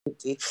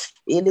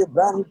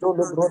Elebando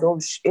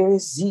Lobrodosh,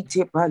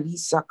 Ezite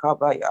Palisa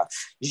Kabaya,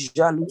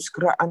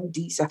 Jaluskra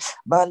Andisa,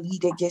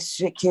 Balide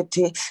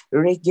Gesekete,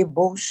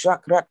 Regebo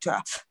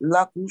Shakrata,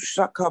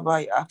 Lakusha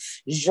Kabaya,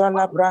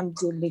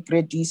 Jalabrante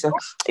Legredisa,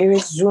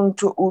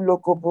 Erezunto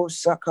Ulokobo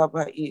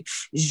Sakabai,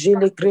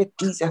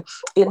 Jelegretisa,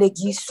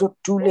 Elegiso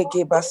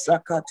Tulegeba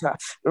Sakata,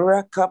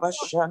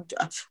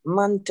 Rakabashanta,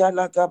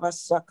 Mantala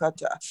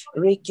Gabasakata,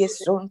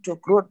 Rekesonto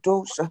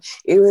Crodosa,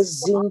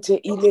 Erezinte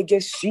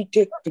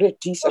Ilegesite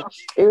Cretisa,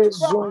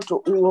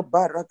 Erezonto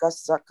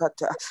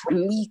Uobarakasakata,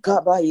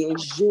 Likabaye,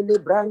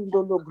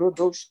 Gelebrando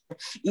Logrodosa,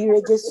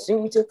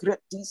 Iregesinte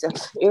Cretisa,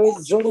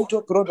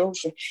 Erezonto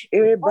Crodosa,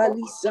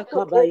 Erebalisa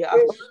Kabaya.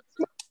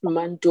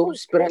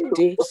 Mantos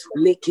prate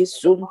leke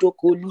sonto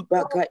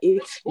kolibaka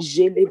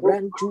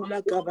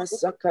jelebrantula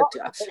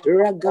kabasakata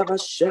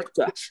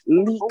ragabashata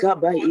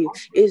likabae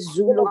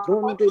ezulo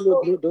grondo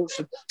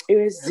logrodosha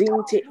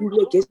ezinte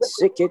ileke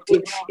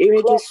sekete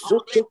erege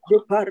soto de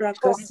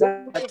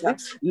parakasata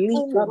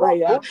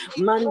likabaya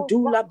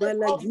mandula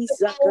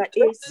balagisa ka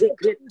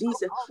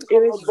ezekretisa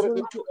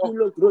erezunto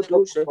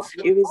ulogrodosha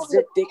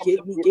erezete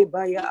kelike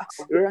baya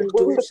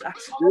rantosa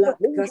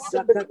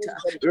lakasakata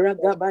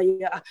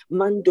ragabaya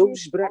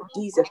Mandos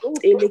bradiza,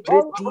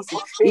 elegrediza,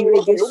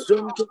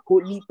 iregesonto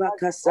kolipa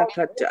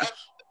kasakata.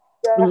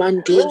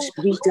 Mandos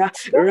brita,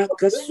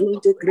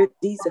 rakasunte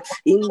grediza,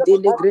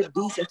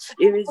 indelegrediza,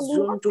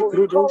 irizonto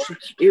crodosha,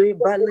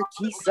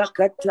 iribalakisa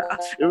kata,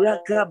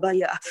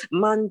 rakabaya,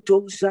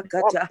 manto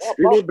sakata,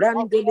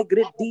 lebrandele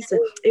grediza,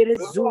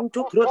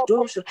 irizonto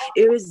crodosha,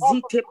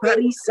 irizite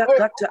parisa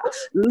kata,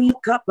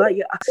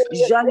 likabaya,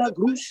 jala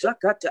grusha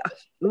kata,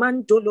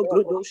 mantolo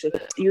crodosha,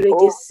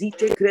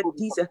 iregesite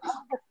grediza.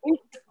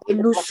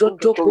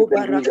 Lusotoko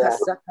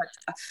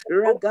barakasakata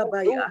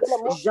ragabaya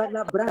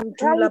jala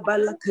brandula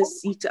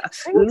balakasita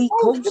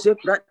likose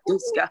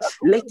pratiska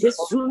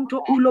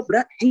lekesunto ulo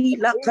brati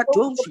la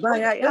katosh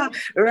bayaya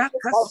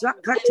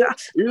rakasakata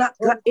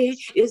laka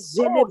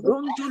ezele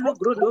bronto lo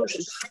grodosh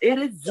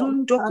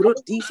erezunto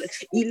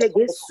grotis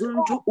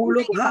ilegesunto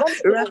ulo pa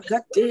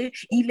rakate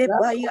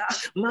ilebaya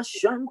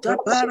mashanta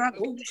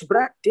paragosh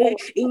brate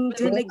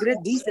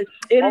intelegredis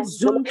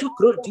erezunto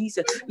grotis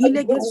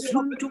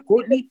ilegesunto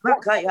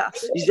kolipakaya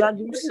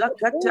Jalusa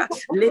kata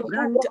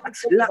lebranta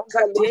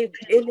lakate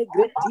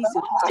elegretis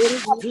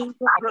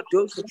erezunto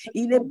protos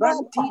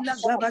ilebanti la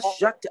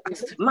gabashata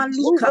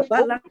maluka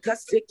balaka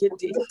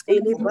sekete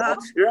eleba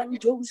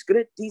rantos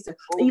gretis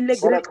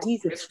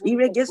ilegretis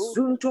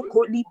iregesunto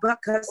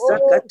kolipaka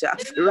sakata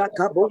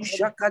rakabo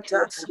shakata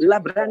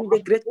labrande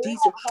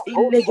gretis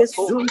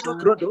ilegesunto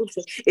protos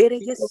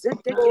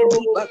eregesete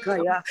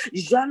kelipakaya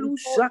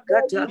jalusa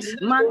kata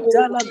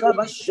mantala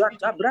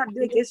gabashata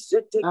brande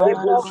gesete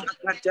kebo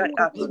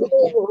shakata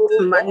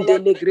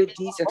mandele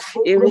gretis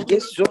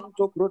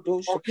eregesonto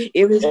protos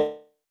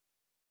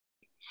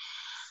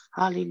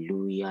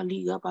Hallelujah.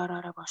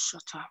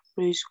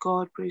 Praise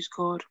God, praise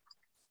God.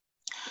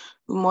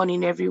 Good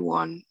morning,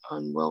 everyone,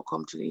 and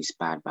welcome to the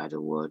Inspired by the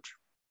Word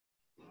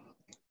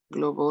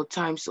Global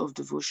Times of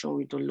Devotion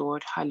with the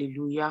Lord.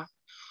 Hallelujah.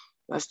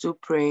 We're still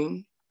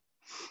praying.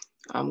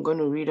 I'm going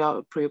to read out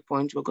a prayer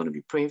point. We're going to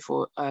be praying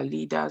for our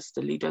leaders,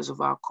 the leaders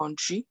of our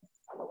country.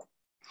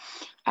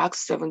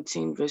 Acts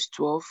 17, verse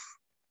 12.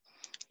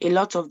 A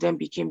lot of them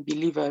became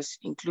believers,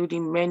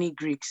 including many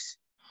Greeks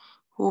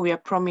who were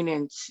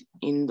prominent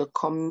in the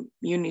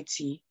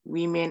community,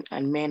 women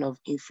and men of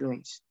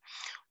influence.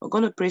 We're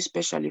going to pray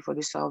specially for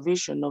the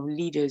salvation of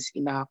leaders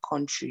in our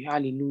country.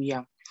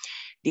 Hallelujah.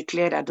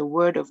 Declare that the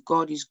word of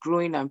God is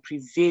growing and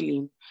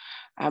prevailing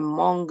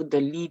among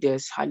the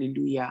leaders.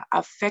 Hallelujah.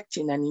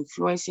 Affecting and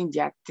influencing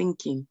their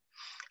thinking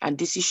and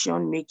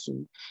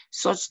decision-making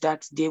such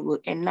that they will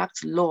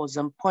enact laws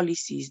and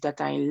policies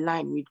that are in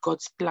line with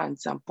God's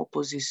plans and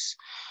purposes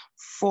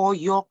for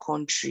your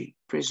country.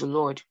 Praise the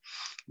Lord.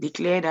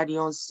 Declare that the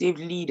unsaved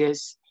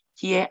leaders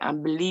hear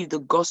and believe the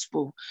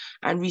gospel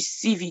and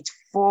receive it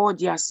for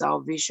their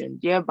salvation,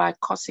 thereby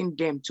causing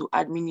them to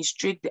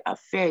administrate the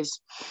affairs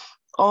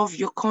of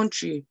your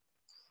country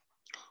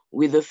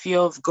with the fear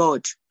of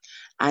God.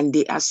 And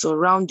they are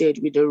surrounded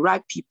with the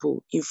right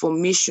people,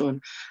 information,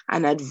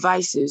 and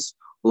advisors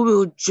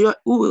who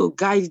will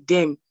guide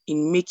them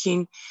in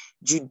making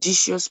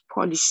judicious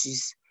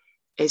policies,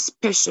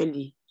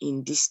 especially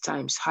in these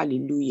times.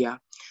 Hallelujah.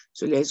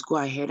 So let's go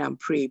ahead and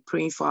pray,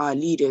 praying for our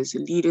leaders, the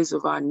leaders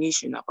of our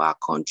nation, of our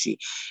country,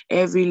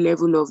 every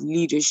level of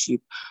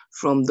leadership,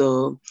 from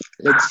the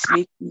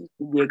legislative to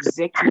the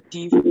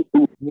executive,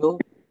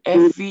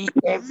 every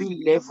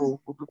level.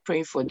 We'll be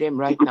praying for them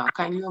right now.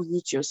 Kindly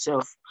unmute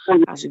yourself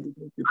as we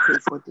begin to pray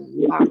for them.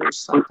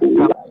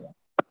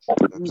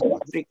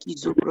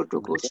 Frekizo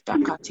protoko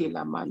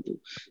stakatela mando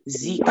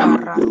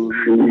zikara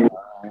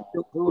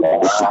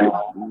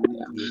shapa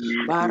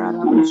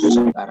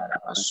barara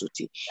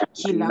basuti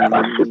kila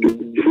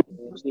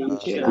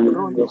kela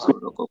grondo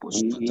protoko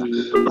postata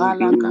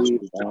balaka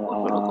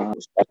protoko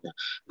postata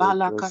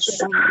balaka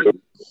sunde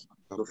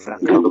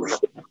frakabush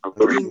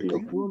Inglo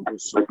Bundo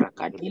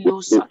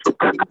Suprakadilo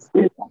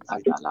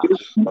Satakadala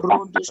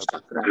Rondo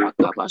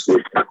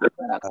Sakrabakabasuti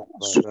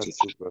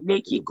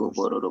Neki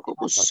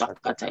Goboroko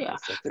Sakataya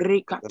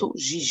Rekato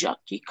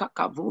Jijaki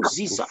Kakavo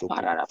Ziza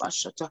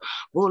Parabashata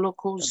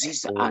Boloko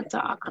Ziza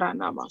Anta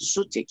Akranama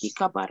Suteki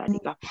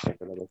Kabaradiga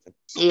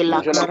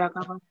Ela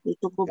Karakaba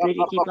Sutuko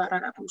Bredeki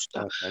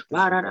Bararabusta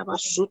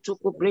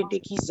Barabasutuko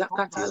Bredeki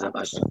Zakatala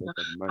Bashata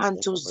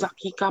Anto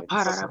Zakika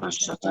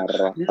Parabashata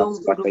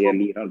Longo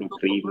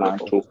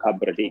Manto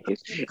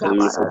Cabradekis,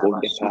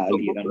 hallelujah,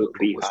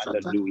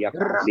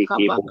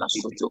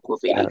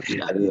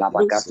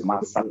 Labagas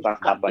Masata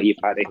Kabai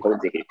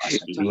Parekonde,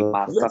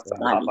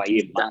 Limasata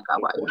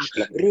Kabai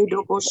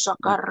Redo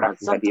Sakara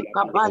Zata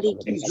Kabali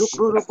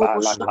Kizukuru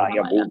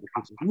Sakaya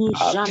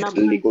Nijana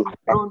Ligo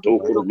Manto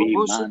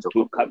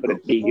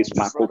Cabradekis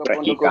Mako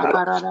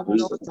Prakika,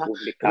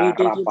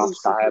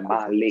 Carabasa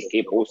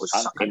Maleke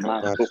Bosante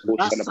Manto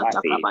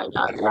Kushanabati,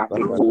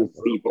 Rapidu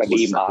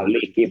Fibradima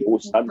Leke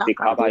Bosante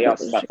Kabaya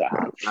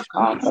Sata,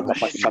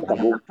 Akapashata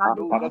Buta,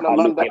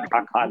 Pakaluke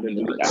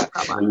Prakaluda,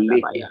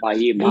 Leke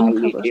Baima,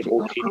 Leke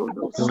Boshi,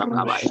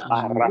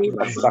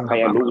 Araka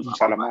Sakaya Lu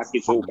Salamaki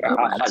Zobra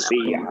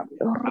Hamazia,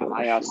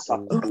 Amaya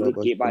Sata,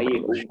 Leke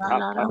Baye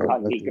Buta,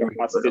 Pakali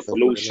Gramastis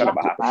Lu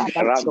Sharaba,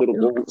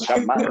 Randubu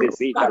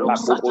Shamandezita,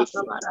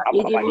 Lakobos,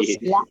 Ababaye,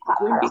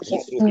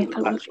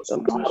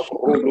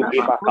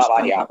 Ruluke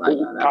Bakabaya,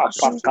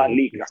 Buta,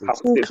 Pakali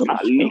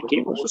Gramastis,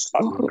 Leke Bosta,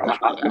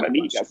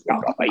 Kamakaligas,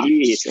 Kababaye.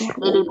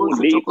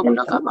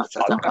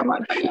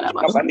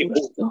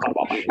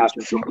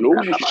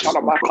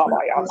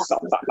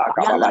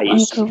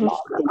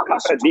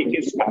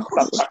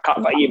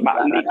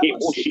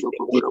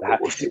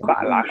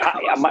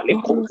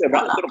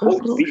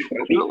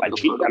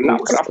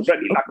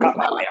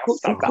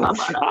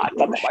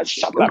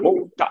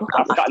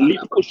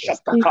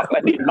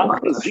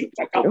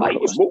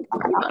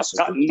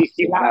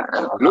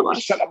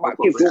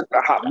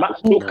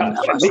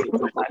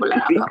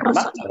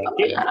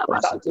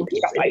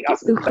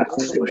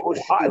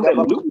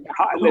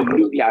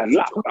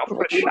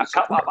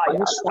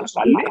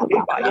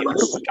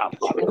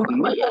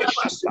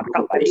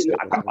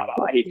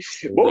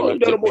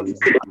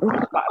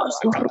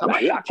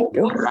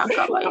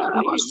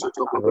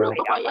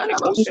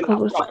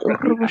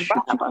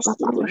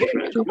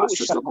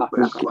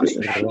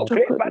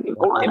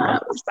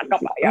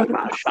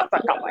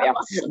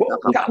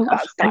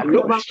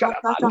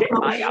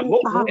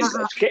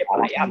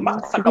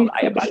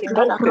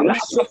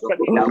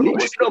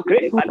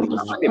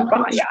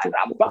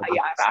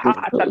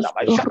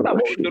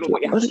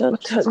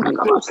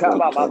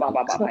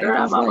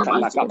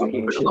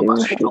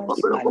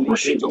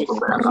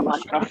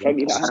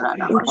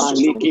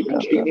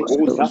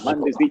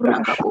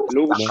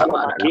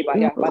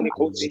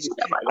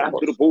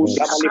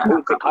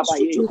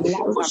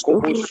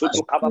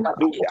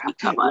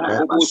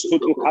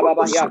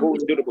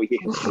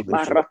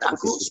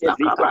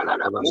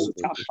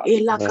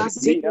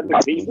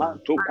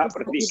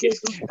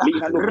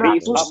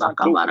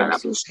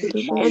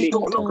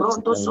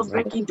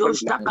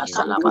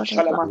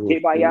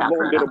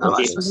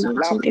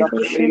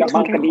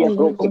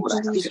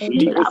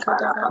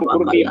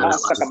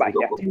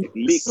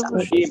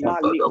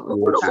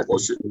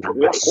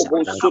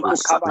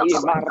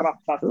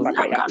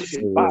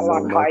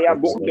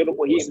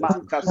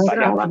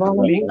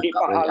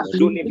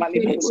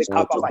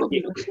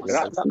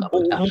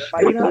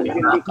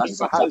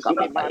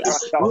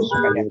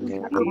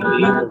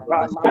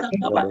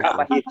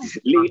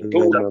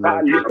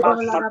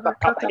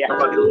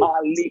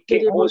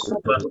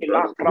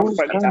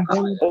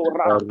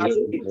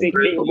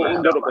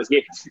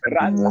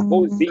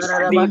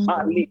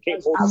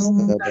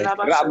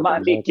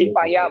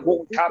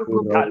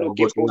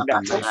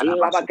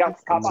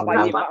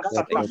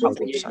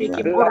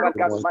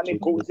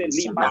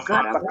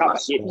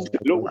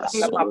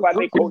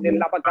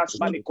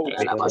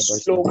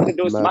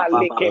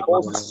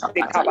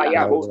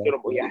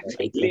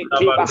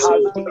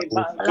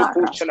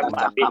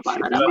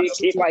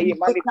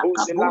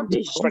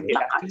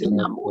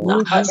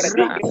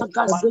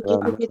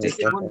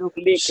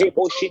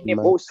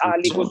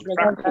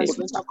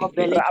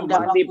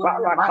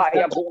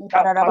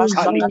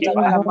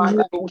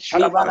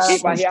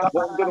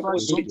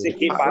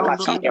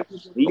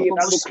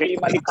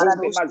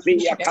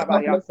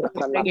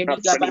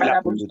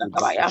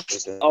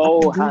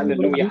 Oh, hallelujah, hallelujah. Oh,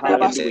 hallelujah,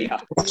 hallelujah.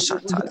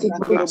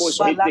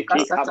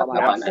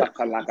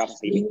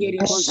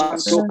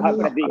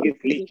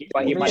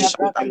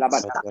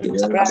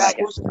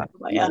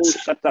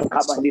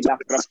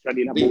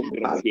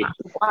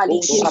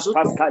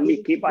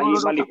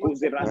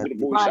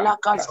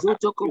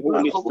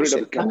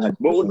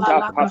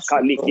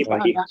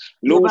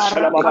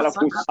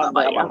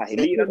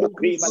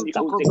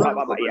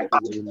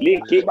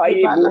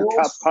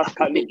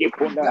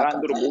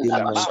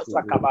 Busha,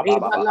 Masa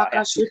Kababa,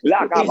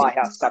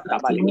 Lagabaya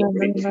Satamali,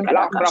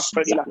 Labra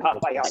Fredila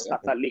Kabaya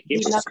Sataliki,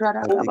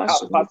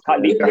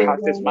 Kalika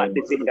Hasis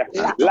Mandisita,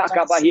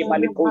 Lagabahi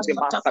Malikosi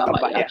Masa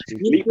Kabaya,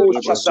 Libu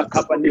Shasa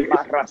Kabani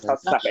Marasa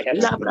Sabaya,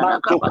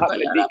 Manto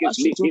Kabredikis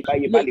Liki by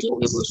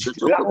Balikos,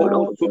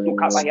 Labo Sutu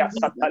Kabaya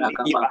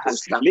Sataliki,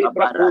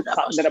 Libra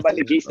Sandra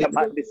Baligista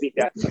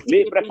Mandisita,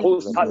 Libra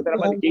Sandra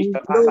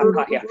Baligista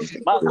Parakaya,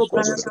 Manto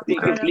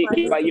Kabredikis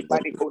Liki by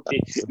Balikoti,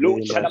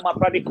 Luchalama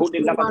Balikoti,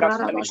 Lavagas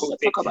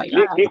Balikoti,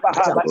 Liki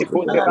Baha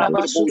Balikoti,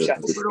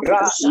 Rambusha,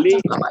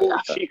 Rali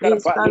Shikar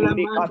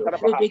Bali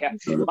Katarabaya,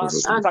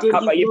 Masa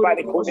Kabayi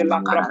Balikoti,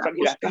 Lakra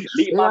Fagila,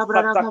 Lima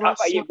Sasa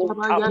Kabayi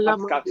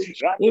Buntapaska,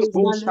 Randu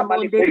Busha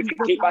Balikoti,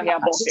 Kibaya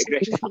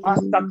Montegre,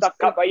 Masa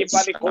Kabayi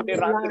Balikoti,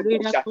 Randu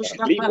Busha,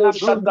 Limu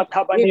Shasa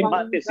Kabani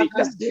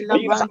Mandesita,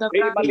 Lima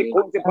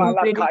Balikoti,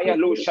 Balakaya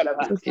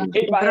Lushalama,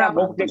 Kibaya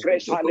Montegre,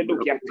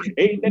 hallelujah,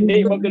 in the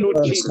name of the Lord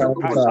Jesus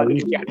Christ,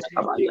 hallelujah. The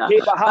name of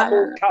Jesus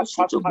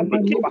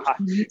in Asia,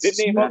 the name of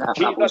Jesus in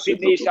Africa, the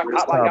name of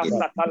Jesus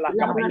in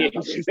Europe, the name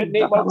of Jesus in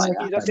the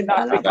Americas,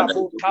 for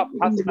all the nations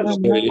passing for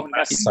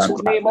the Lord's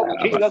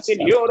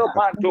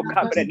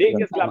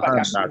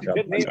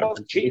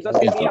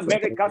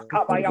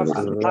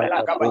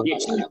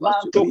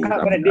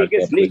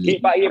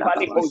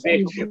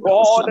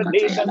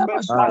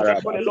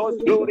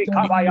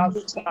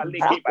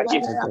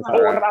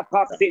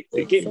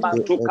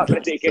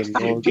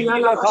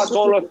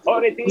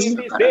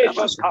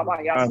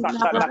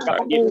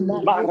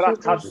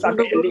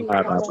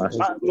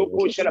glory,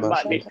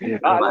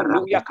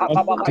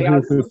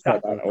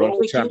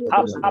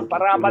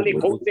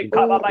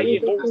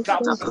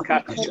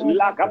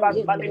 Jesus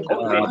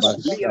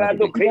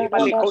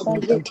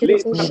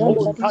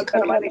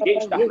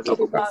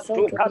has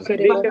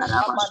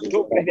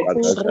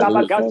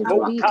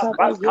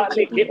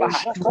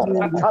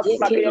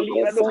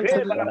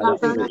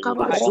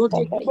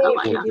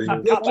all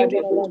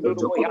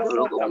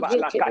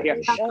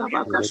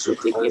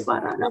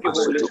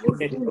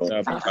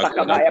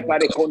authority in these nations.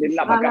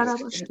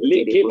 Hallelujah.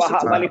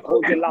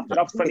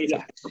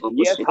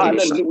 Yes,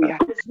 hallelujah.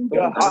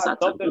 The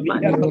heart of the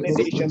leaders of the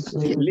nations.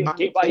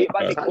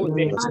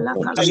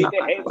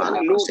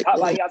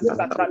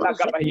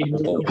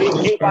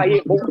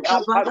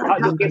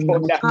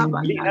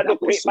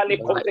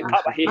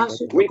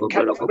 We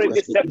calibrate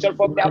deception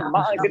from their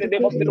minds in the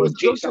name of the Lord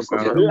Jesus.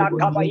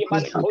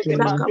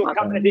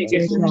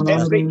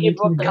 Every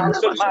evil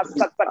counsel, in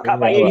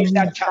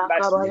their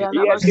chambers,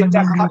 yes, in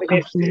their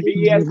cabinets,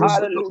 yes,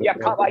 hallelujah.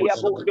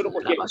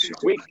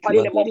 We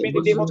cut them off in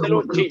the name of the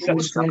Lord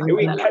Jesus.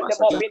 We cut them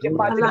off in the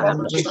mighty name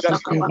of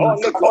Jesus.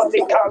 Only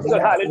godly counsel,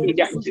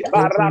 hallelujah.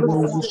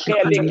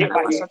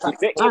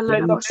 The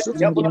influence of the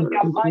devil on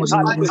their minds,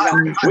 hallelujah.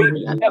 We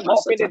cut them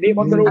off in the name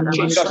of the Lord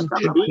Jesus.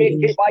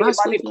 Hallelujah.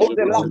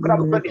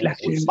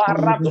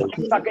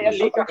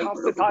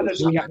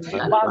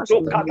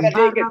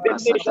 The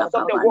nations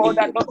of the world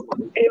are not for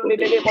sale in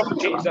the name of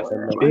Jesus.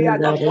 They are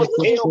not for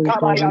sale.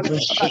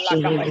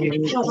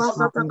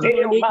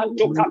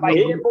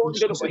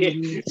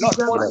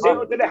 Not for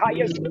sale to the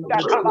highest.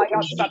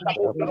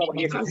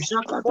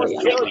 Not for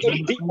sale to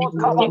demons.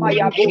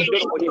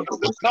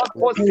 Not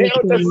for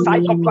sale to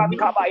psychopath.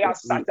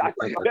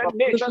 The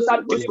nations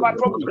are delivered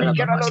from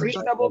wicked and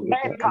unreasonable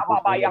men.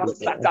 Lord,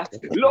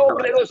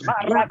 let us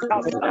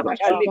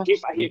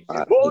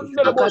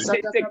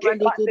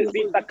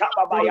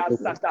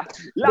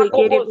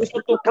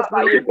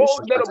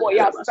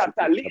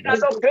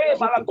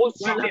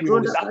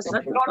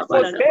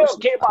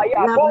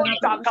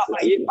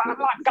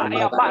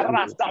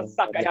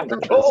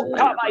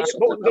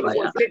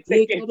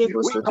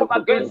we come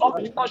against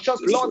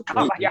obnoxious Lord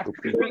Kabaya.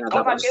 We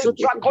come against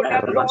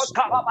draconian Lord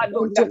Kabaya. We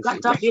come against politics that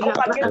do not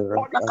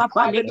favor,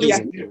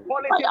 hallelujah.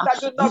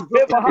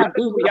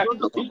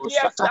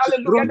 Yes,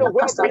 hallelujah, the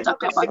world will not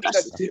receive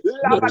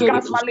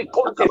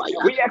us.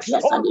 We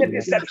expose the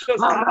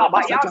deceptions. Hallelujah.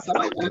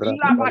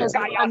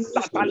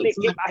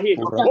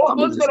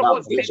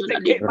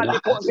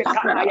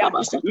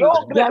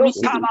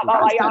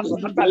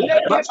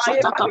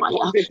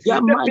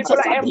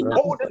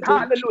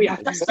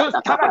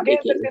 Come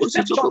against the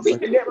deceptions in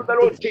the name of the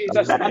Lord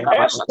Jesus.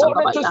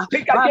 Empowered to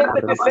speak against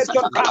the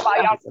deception.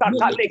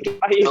 Hallelujah.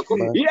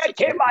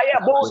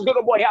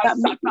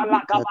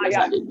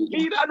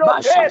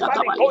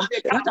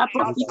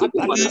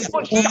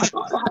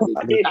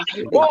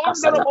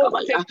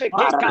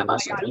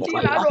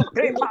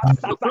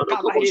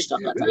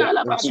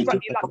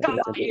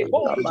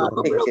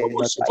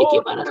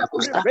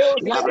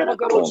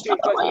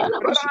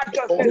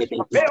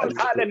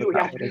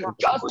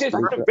 Justice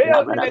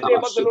prevails in the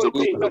name of the Lord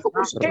Jesus.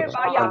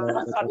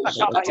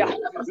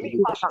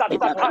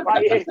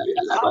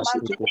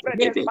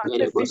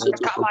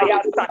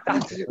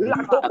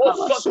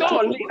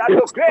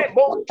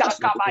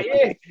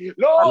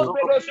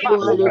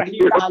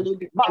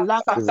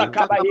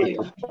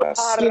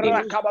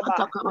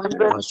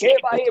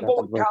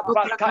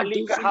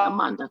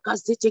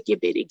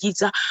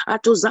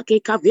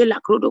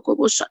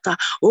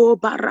 Oh,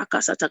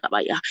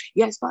 Barakasatagabaya.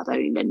 Yes, Father,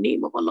 in the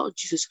name of our Lord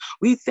Jesus,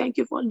 we thank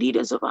you for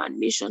leaders of our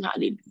nation.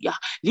 Hallelujah.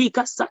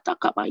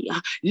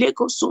 Likasatakabaya.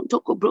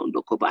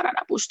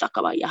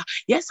 Lekosontokobrondokobarabushtakabaya.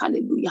 Yes,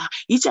 hallelujah.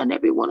 Each and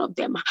every one of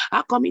them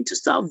are coming to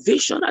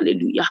salvation.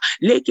 Hallelujah.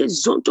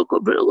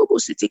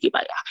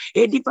 Lekezontokobrondokobositikibaya.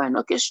 A divine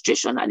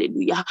orchestration.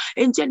 Hallelujah.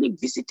 Angelic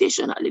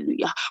visitation.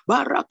 Hallelujah.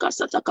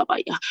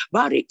 Barakasatakabaya.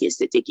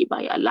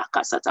 Barekesetekibaya.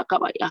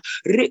 Lakasatakabaya.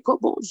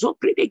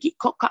 Rekobozopredegi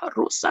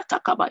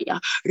kokarosatakabaya.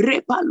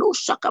 Repalo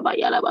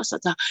shakabaya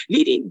labasata,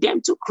 leading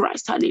them to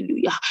Christ.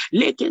 Hallelujah.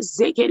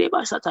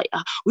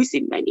 Lekezekerebasataya. We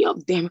see many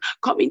of them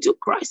coming to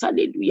Christ.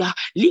 Hallelujah.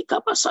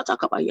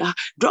 Likabasatakabaya.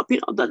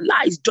 Dropping all the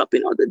lies,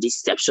 dropping all the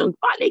deception.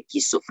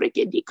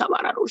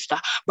 Balekisofrekedikabararosha.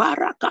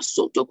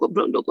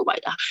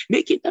 Barakasotokobrondokovaya.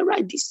 Making the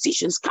right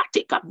decisions.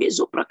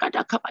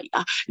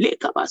 Katekabezoprakadakabaya.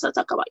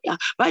 Lekabasatakabaya.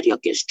 By the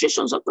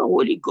orchestrations of the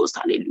Holy Ghost.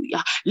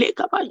 Hallelujah.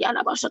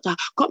 Lekabayanabasata.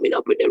 Coming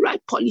up with the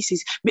right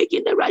policies,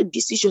 making the right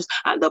decisions,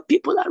 and the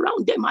people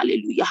around them,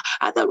 hallelujah,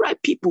 are the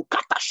right people.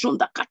 That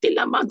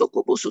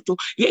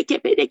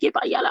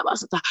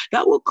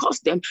will cause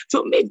them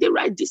to make the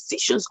right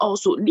decisions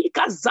also.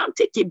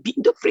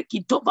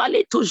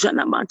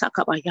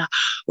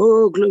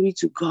 Oh, glory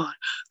to God,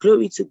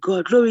 glory to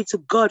God, glory to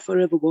God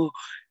forevermore.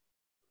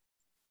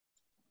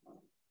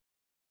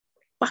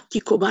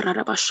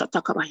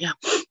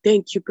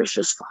 Thank you,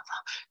 precious Father.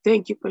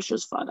 Thank you,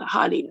 precious Father.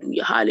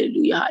 Hallelujah,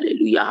 hallelujah,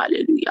 hallelujah,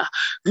 hallelujah.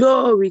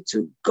 Glory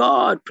to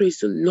God. Praise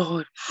the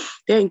Lord.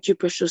 Thank you,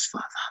 precious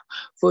Father.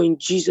 For in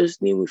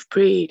Jesus' name we've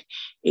prayed.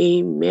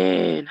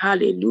 Amen.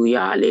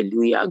 Hallelujah,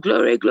 hallelujah.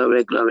 Glory,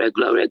 glory, glory,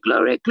 glory,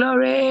 glory,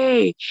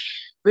 glory.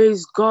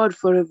 Praise God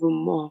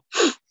forevermore.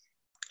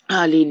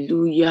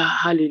 Hallelujah,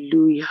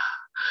 hallelujah.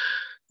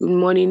 Good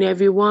morning,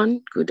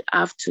 everyone. Good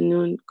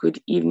afternoon,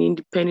 good evening,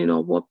 depending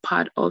on what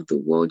part of the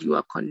world you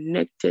are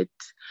connected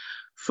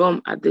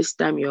from at this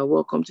time. You are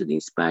welcome to the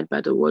Inspired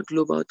by the Word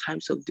Global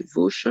Times of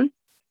Devotion.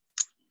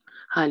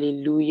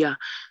 Hallelujah.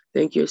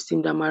 Thank you,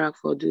 esteemed Amarak,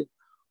 for the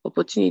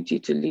opportunity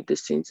to lead the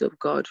saints of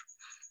God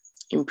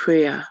in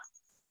prayer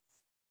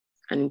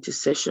and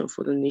intercession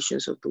for the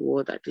nations of the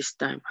world at this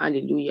time.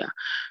 Hallelujah.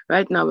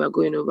 Right now, we are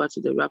going over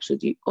to the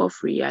Rhapsody of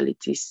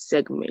Reality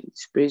segment.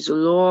 Praise the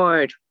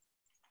Lord.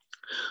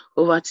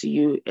 Over to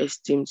you,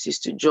 esteemed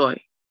Sister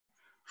Joy,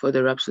 for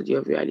the Rhapsody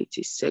of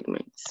Reality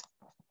segment.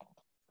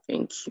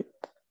 Thank you.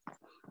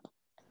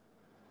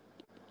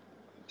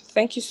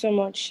 Thank you so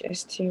much,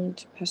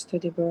 esteemed Pastor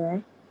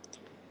Deborah.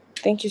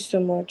 Thank you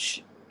so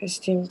much,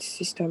 esteemed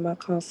Sister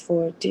Maka,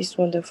 for this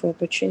wonderful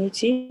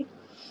opportunity.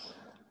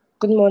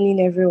 Good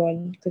morning,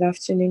 everyone. Good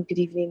afternoon, good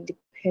evening,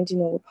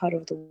 depending on what part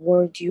of the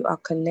world you are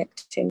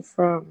connecting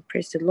from.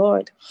 Praise the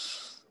Lord.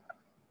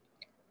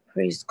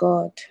 Praise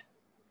God.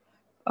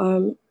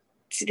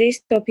 Today's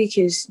topic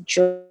is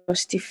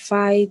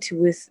justified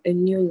with a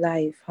new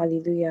life.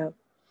 Hallelujah.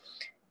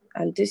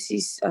 And this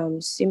is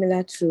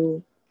similar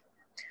to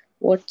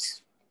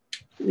what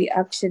we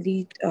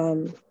actually,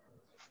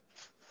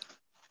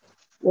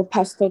 what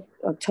Pastor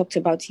talked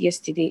about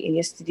yesterday in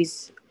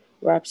yesterday's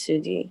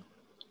Rhapsody.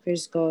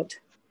 Praise God.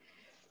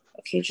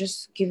 Okay,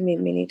 just give me a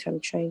minute. I'm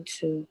trying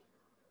to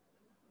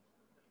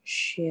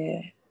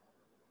share.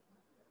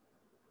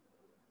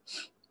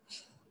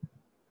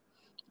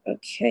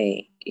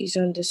 Okay, it's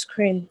on the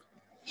screen.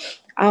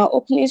 Our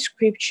opening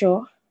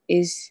scripture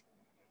is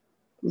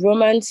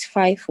Romans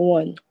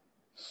 5:1.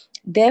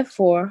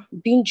 Therefore,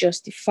 being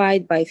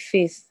justified by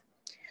faith,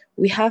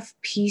 we have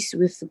peace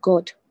with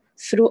God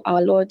through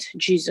our Lord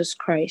Jesus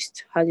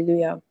Christ.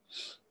 Hallelujah.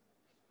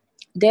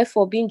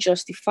 Therefore, being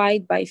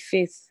justified by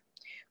faith,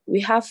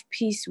 we have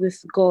peace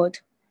with God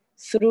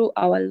through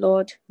our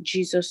Lord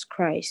Jesus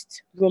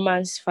Christ.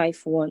 Romans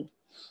 5:1.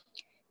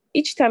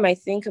 Each time I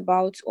think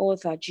about all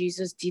that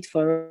Jesus did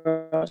for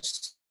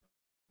us,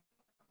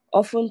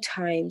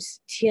 oftentimes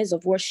tears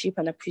of worship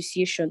and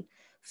appreciation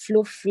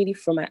flow freely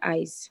from my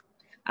eyes.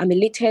 I'm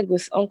elated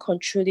with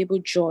uncontrollable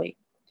joy.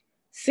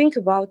 Think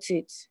about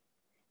it.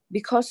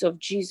 Because of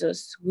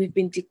Jesus, we've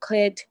been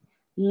declared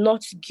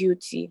not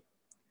guilty,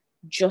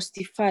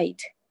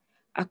 justified,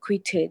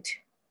 acquitted.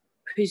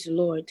 Praise the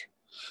Lord.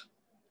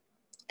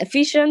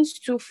 Ephesians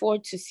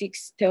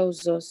 2:4-6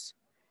 tells us,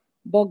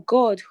 but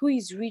God, who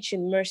is rich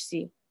in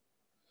mercy,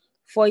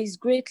 for his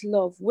great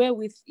love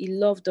wherewith he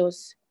loved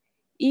us,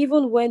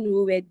 even when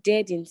we were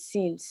dead in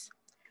sins,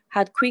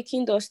 had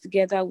quickened us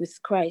together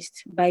with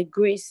Christ. By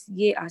grace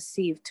ye are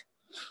saved,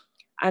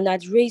 and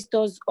had raised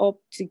us up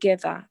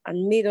together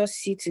and made us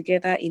sit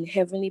together in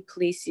heavenly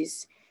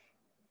places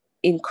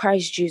in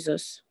Christ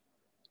Jesus.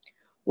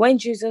 When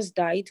Jesus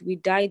died, we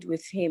died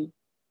with him.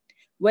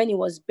 When he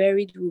was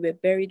buried, we were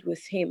buried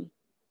with him.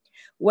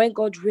 When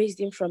God raised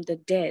him from the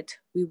dead,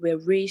 we were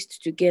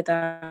raised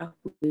together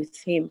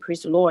with him.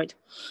 Praise the Lord.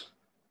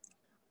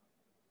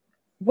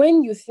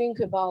 When you think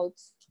about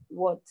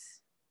what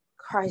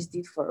Christ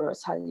did for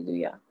us,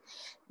 hallelujah,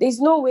 there's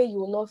no way you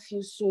will not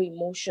feel so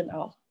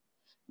emotional.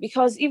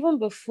 Because even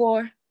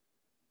before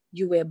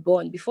you were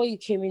born, before you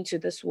came into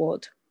this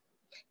world,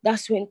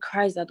 That's when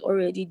Christ had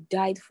already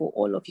died for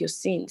all of your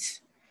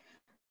sins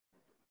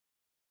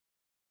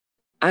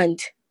and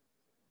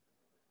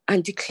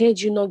declared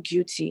you not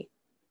guilty.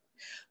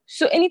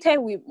 So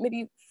anytime we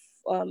maybe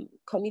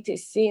commit a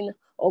sin,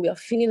 or we are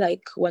feeling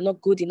like we're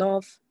not good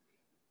enough,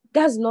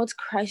 that's not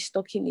Christ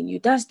talking in you.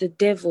 That's the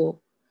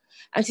devil.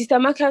 And Sister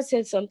Maka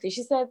said something.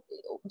 She said,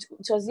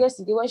 it was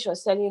yesterday when she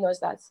was telling us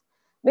that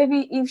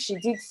maybe if she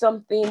did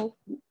something,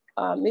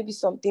 maybe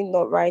something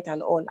not right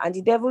and all, and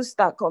the devil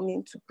start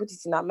coming to put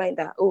it in her mind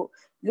that, oh,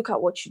 look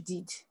at what you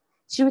did.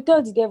 She will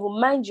tell the devil,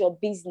 mind your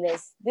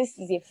business. This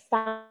is a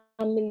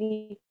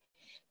family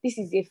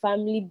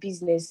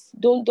business.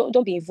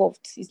 Don't be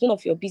involved. It's none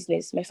of your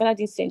business. My father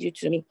didn't send you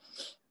to me.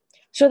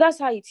 So that's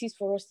how it is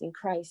for us in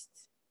Christ.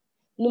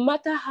 No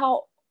matter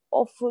how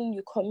often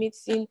you commit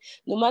sin,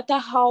 no matter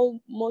how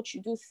much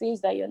you do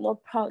things that you're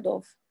not proud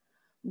of,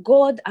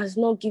 God has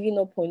not given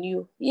up on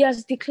you. He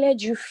has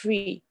declared you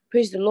free.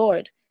 Praise the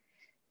Lord.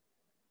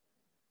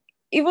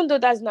 Even though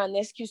that's not an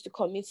excuse to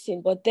commit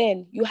sin, but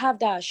then you have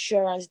that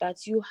assurance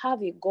that you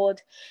have a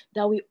God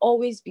that will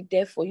always be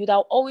there for you, that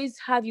will always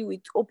have you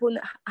with open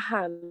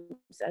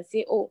arms and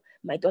say, oh,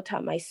 my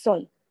daughter, my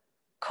son,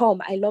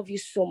 come, I love you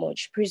so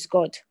much. Praise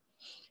God.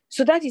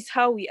 So that is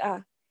how we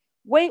are.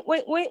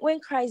 When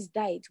Christ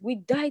died, we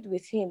died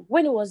with him.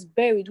 When he was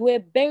buried, we were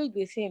buried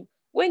with him.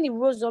 When he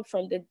rose up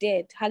from the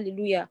dead,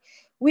 hallelujah,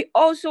 we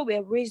also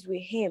were raised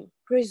with him.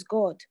 Praise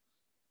God.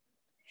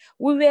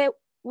 We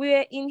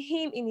were in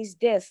him in his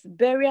death,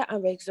 burial,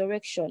 and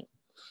resurrection.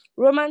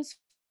 Romans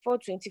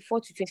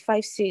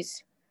 4:24-25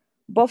 says,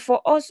 But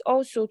for us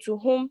also to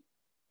whom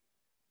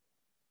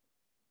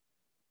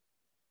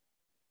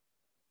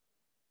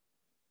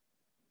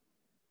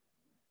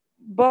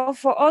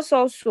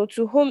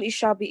it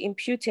shall be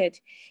imputed,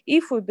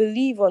 if we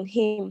believe on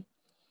him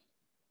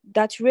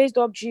that raised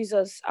up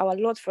Jesus, our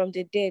Lord, from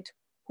the dead,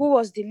 who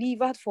was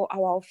delivered for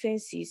our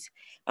offenses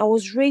and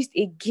was raised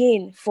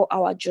again for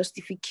our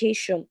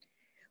justification.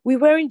 We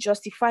weren't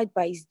justified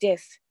by his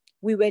death.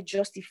 We were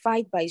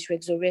justified by his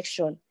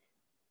resurrection.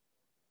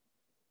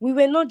 We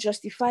were not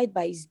justified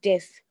by his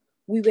death.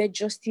 We were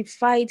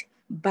justified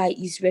by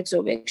his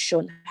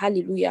resurrection.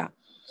 Hallelujah.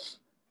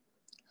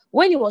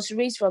 When he was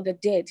raised from the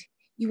dead,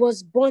 he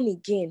was born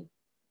again.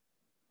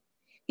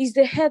 He's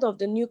the head of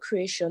the new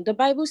creation. The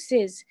Bible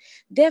says,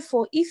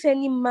 therefore, if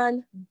any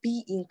man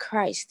be in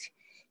Christ,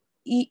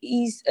 he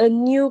is a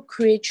new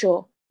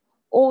creature.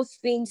 All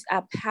things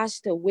are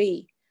passed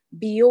away.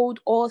 Behold,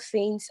 all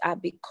things are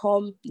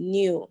become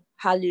new.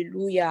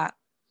 Hallelujah.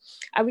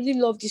 I really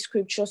love this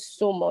scripture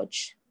so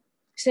much.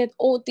 It said,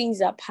 all things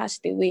are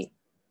passed away.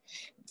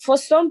 For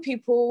some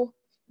people,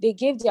 they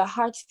gave their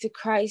hearts to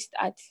Christ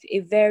at a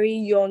very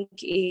young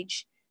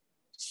age.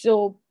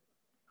 So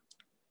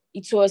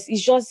it's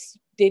just,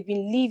 they've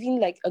been living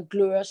like a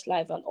glorious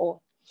life and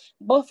all.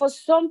 But for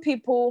some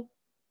people,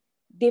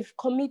 they've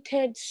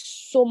committed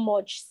so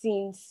much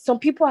sins. Some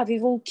people have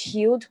even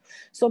killed.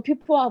 Some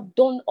people have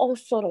done all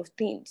sorts of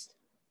things.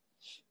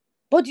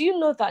 But do you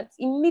know that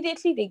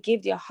immediately they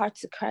gave their heart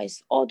to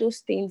Christ, all those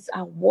things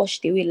are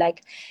washed away?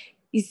 Like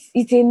it's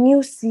a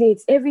new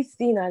slate.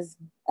 Everything has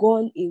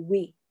gone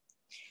away.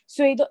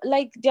 So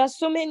there are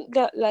so many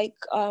that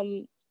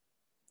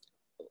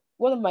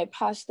one of my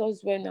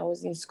pastors when I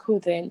was in school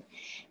then,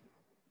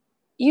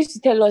 he used to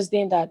tell us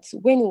then that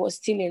when he was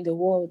still in the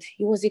world,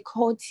 he was a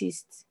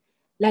cultist.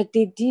 Like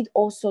they did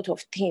all sorts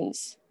of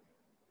things.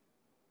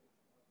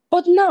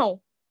 But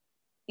now,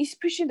 he's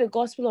preaching the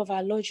gospel of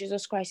our Lord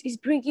Jesus Christ. He's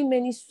bringing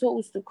many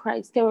souls to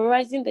Christ,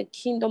 terrorizing the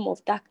kingdom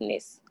of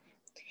darkness.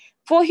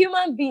 For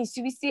human beings,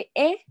 we say,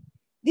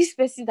 this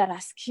person that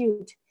has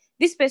killed,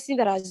 this person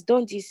that has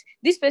done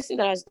this person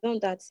that has done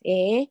that,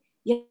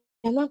 you're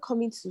not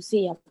coming to say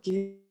you have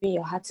given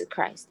your heart to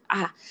Christ.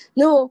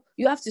 No,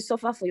 you have to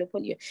suffer for your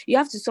point. You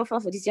have to suffer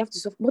for this, you have to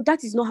suffer. But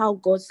that is not how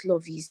God's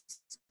love is.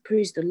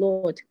 Praise the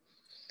Lord.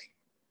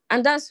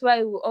 And that's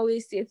why we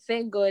always say,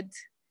 thank God,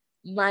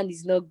 man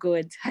is not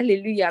God.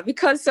 Hallelujah.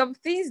 Because some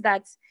things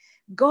that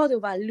God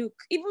overlook,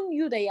 even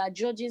you that you are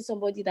judging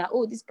somebody that,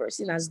 oh, this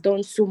person has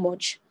done so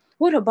much.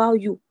 What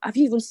about you? Have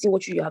you even seen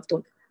what you have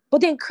done?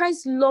 But then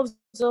Christ loves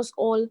us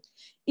all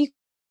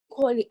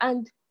equally.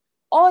 And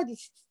all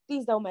these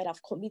things that we might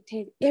have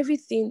committed,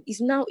 everything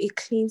is now a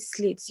clean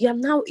slate. You are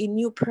now a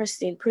new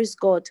person. Praise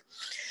God.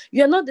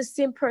 You are not the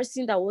same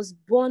person that was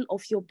born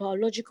of your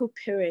biological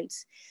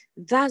parents.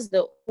 That's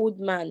the old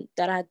man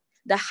that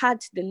had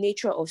the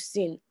nature of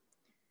sin.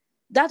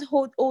 That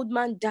old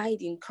man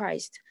died in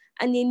Christ,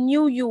 and a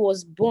new you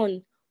was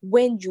born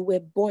when you were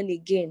born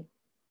again.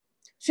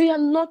 So you are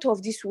not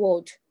of this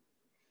world.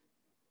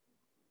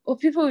 Or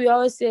people will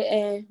always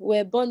say,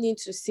 we're born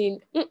into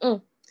sin.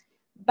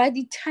 By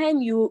the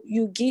time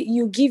you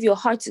give your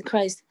heart to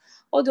Christ,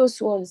 all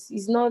those ones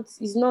is not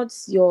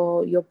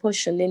your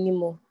portion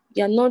anymore.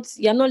 You're not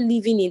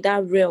living in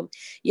that realm.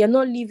 You're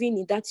not living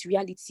in that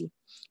reality.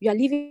 You are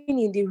living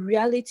in the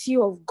reality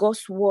of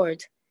God's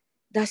word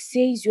that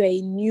says you are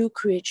a new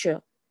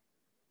creature.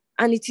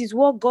 And it is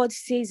what God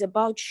says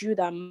about you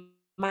that matters.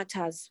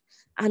 matters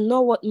and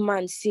not what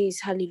man says.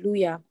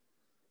 Hallelujah.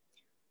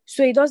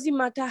 So it doesn't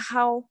matter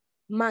how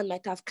man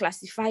might have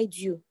classified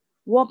you.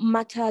 What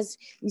matters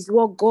is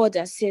what God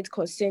has said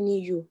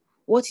concerning you.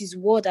 What his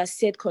word has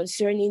said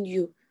concerning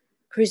you.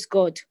 Praise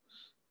God.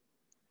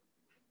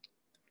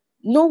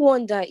 No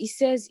wonder it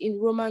says in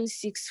Romans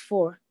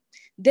 6:4,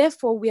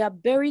 therefore we are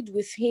buried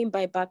with him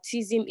by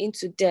baptism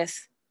into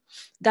death,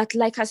 that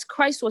like as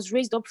Christ was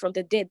raised up from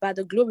the dead by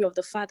the glory of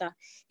the Father,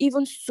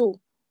 even so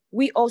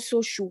we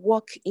also should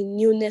walk in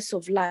newness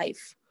of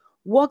life.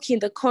 Walk in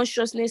the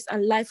consciousness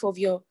and light of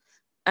your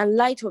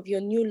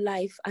new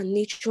life and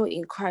nature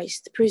in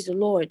Christ. Praise the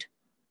Lord.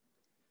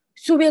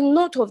 So we're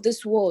not of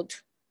this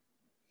world.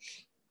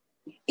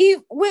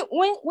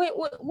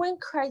 When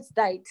Christ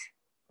died,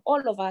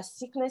 all of our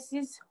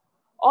sicknesses,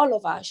 all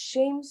of our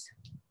shames,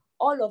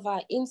 all of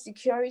our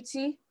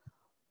insecurity,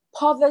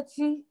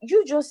 poverty,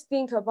 you just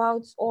think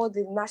about all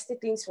the nasty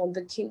things from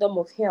the kingdom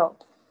of hell,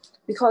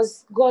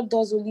 because God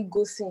does only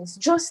good things.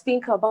 Just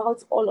think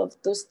about all of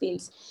those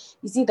things.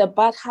 Is it the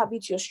bad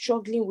habit you're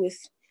struggling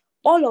with?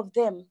 All of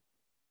them,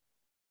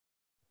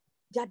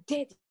 they're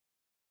dead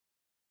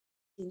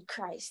in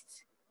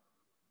Christ.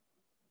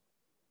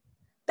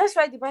 That's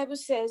why the Bible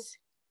says,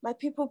 my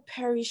people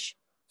perish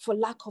for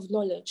lack of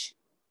knowledge.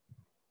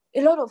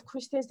 A lot of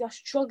Christians, they're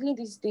struggling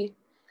this day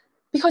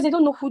because they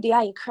don't know who they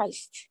are in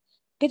Christ.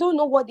 They don't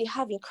know what they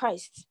have in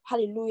Christ.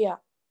 Hallelujah.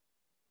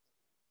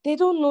 They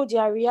don't know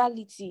their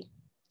reality.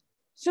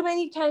 So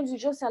many times we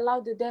just allow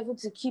the devil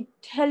to keep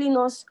telling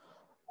us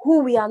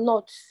who we are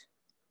not.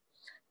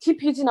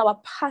 Keep using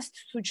our past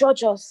to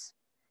judge us.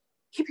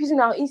 Keep using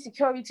our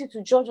insecurity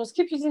to judge us.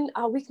 Keep using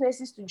our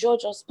weaknesses to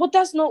judge us. But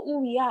that's not who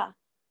we are.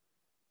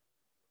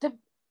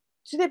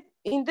 Today,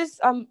 in this,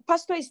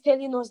 pastor is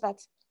telling us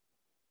that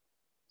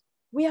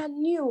we are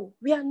new.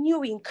 We are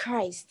new in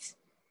Christ.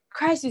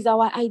 Christ is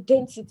our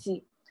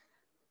identity.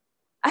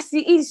 As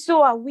he is,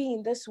 so are we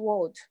in this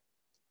world.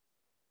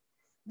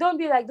 Don't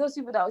be like those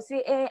people that will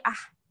say,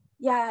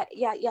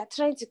 you're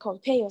trying to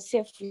compare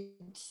yourself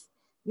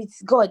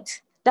with God.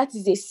 That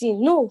is a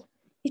sin. No,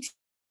 it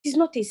is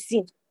not a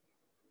sin.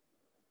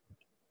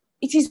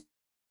 It is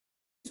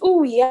who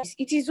we are.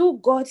 It is who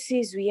God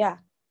says we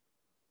are.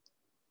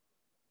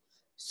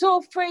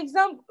 So, for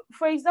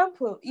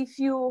example, if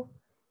you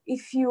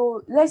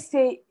let's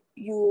say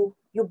you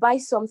buy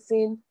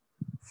something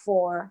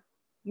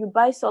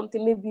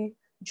maybe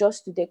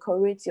just to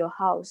decorate your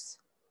house,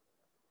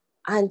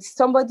 and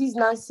somebody's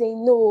now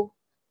saying, no,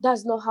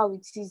 that's not how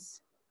it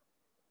is.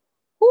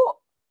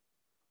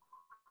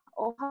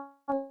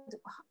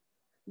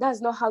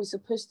 That's not how it's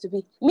supposed to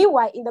be.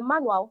 Meanwhile, in the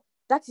manual,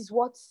 that is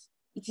what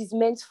it is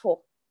meant for.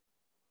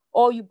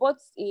 Or you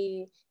bought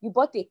a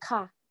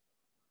car,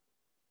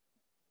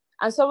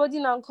 and somebody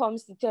now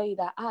comes to tell you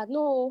that,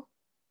 no,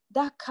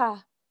 that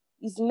car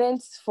is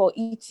meant for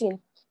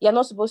eating. You're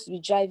not supposed to be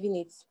driving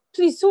it.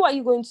 Please, who are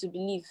you going to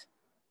believe?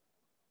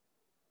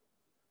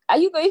 Are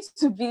you going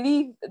to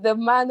believe the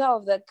manner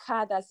of the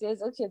car that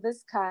says, okay,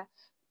 this car,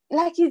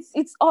 like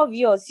it's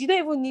obvious. You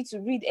don't even need to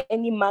read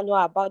any manual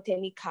about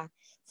any car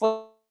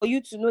for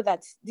you to know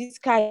that this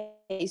car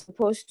is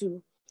supposed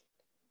to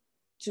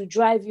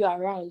drive you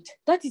around.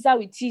 That is how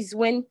it is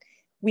when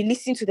we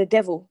listen to the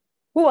devil,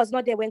 who was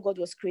not there when God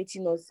was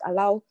creating us.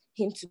 Allow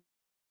him to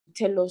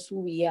tell us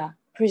who we are.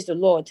 Praise the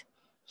Lord.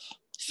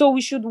 So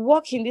we should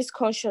walk in this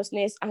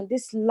consciousness and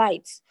this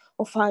light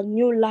of our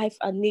new life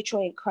and nature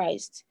in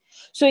Christ.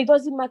 So it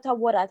doesn't matter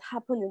what had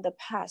happened in the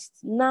past.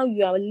 Now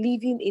you are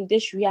living in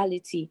this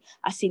reality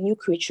as a new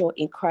creature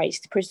in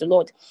Christ. Praise the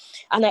Lord.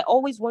 And I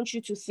always want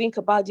you to think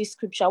about this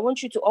scripture. I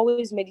want you to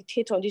always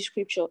meditate on this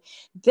scripture.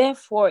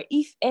 Therefore,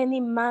 if any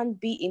man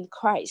be in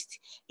Christ,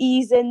 he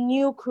is a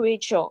new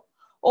creature.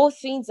 All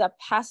things are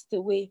passed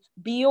away.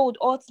 Behold,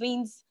 all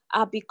things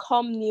are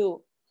become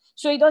new.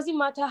 So it doesn't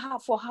matter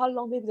for how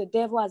long maybe the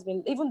devil has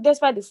been, even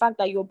despite the fact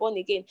that you're born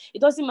again, it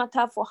doesn't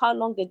matter for how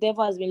long the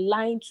devil has been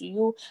lying to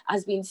you,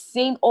 has been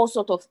saying all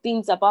sorts of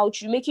things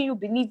about you, making you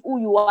believe who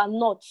you are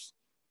not.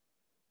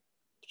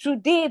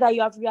 Today that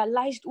you have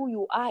realized who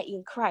you are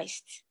in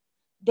Christ,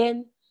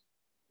 then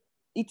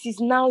it is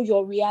now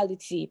your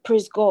reality.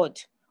 Praise God.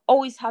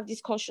 Always have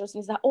this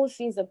consciousness that all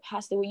things are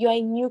passed away. You are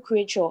a new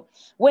creature.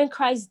 When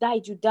Christ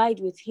died, you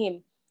died with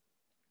him.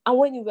 And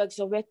when you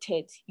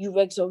resurrected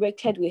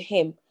with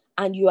him.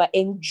 And you are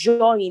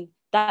enjoying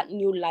that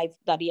new life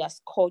that he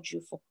has called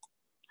you for.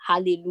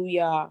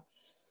 Hallelujah.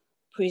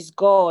 Praise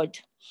God.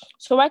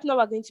 So right now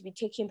we're going to be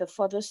taking the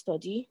further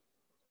study.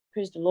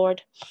 Praise the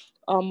Lord.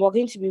 We're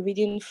going to be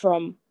reading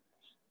from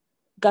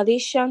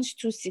Galatians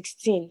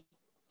 2:16.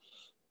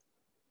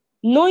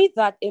 Knowing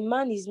that a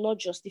man is not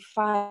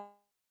justified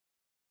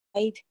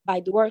by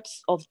the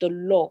works of the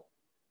law,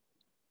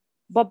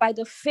 but by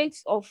the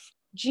faith of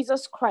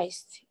Jesus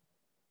Christ.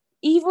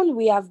 Even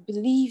we have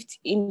believed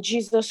in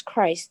Jesus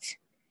Christ,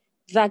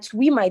 that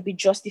we might be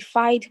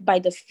justified by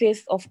the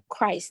faith of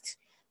Christ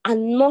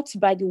and not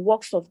by the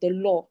works of the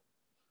law.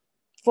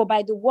 For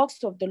by the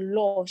works of the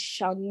law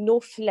shall no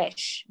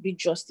flesh be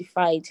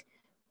justified.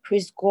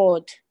 Praise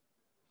God.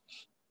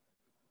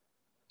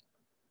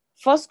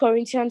 1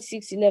 Corinthians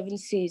 6:11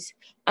 says,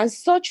 and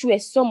such were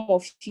some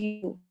of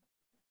you,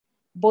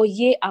 but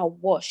ye are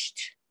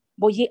washed,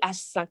 but ye are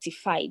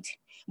sanctified,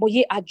 but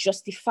ye are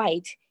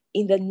justified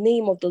in the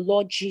name of the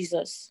Lord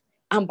Jesus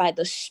and by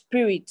the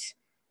Spirit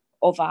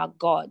of our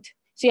God.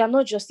 So you're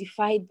not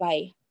justified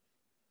by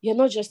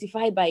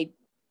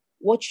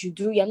what you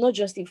do. You're not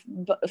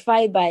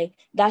justified by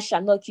that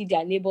shall not kill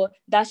their neighbor,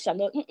 that shall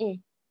not.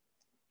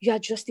 You are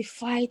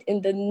justified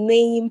in the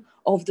name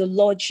of the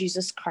Lord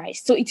Jesus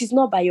Christ. So it is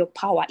not by your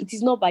power, it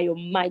is not by your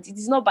might, it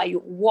is not by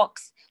your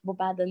works, but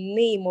by the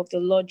name of the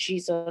Lord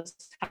Jesus.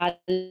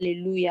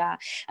 Hallelujah.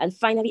 And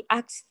finally,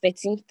 Acts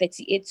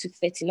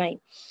 13:38-39.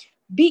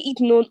 Be it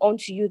known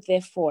unto you,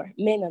 therefore,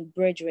 men and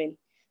brethren,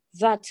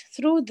 that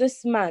through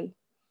this man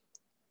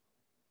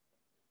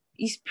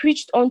is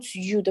preached unto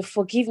you the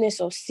forgiveness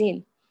of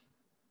sin,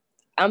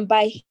 and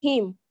by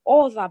him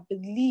all that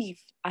believe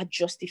are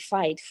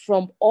justified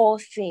from all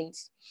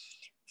things,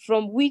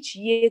 from which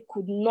ye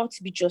could not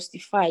be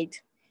justified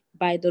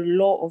by the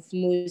law of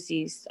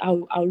Moses.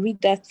 I'll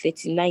read that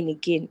 39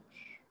 again.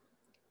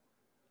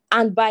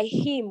 And by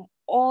him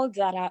all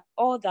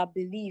that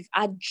believe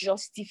are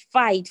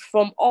justified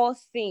from all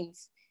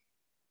things,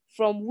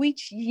 from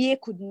which ye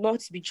could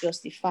not be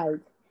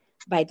justified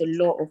by the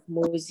law of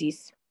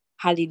Moses.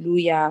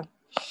 Hallelujah.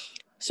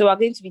 So we're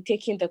going to be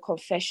taking the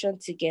confession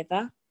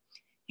together.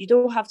 You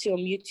don't have to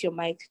unmute your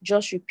mic.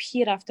 Just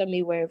repeat after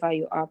me wherever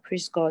you are.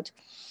 Praise God.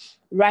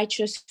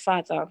 Righteous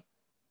Father,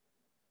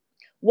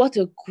 what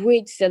a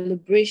great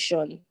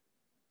celebration.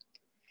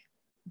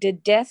 The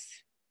death,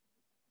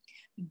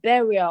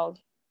 burial,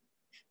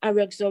 and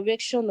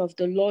resurrection of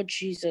the Lord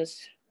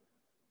Jesus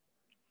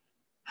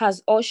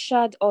has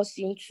ushered us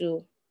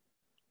into.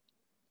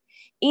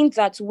 In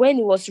that when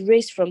he was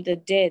raised from the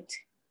dead,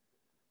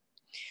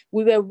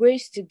 we were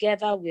raised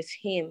together with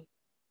him,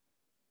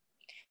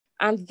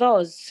 and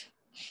thus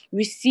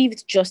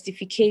received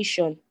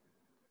justification.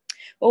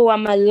 Oh,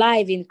 I'm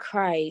alive in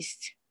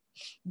Christ.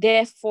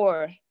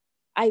 Therefore,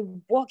 I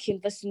walk in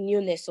this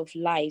newness of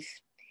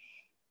life.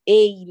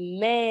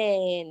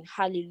 Amen.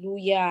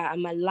 Hallelujah.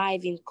 I'm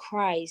alive in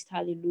Christ.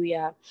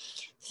 Hallelujah.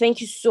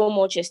 Thank you so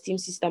much,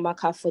 esteemed Sister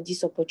Maka, for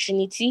this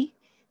opportunity.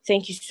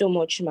 Thank you so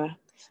much, Ma.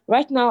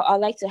 Right now, I'd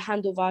like to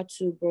hand over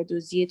to Brother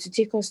Zier to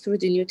take us through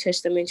the New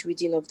Testament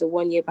reading of the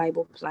one-year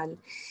Bible plan.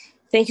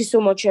 Thank you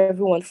so much,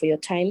 everyone, for your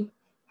time.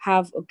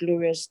 Have a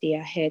glorious day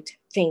ahead.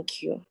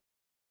 Thank you.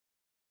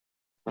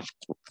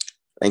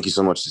 Thank you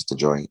so much, Sister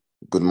Joy.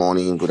 Good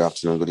morning, good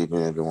afternoon, good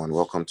evening, everyone.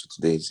 Welcome to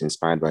today's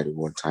Inspired by the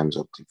Word Times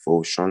of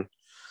Devotion.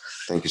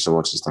 Thank you so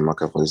much, Sister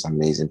Maka, for this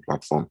amazing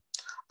platform.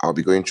 I'll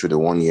be going through the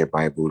one-year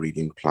Bible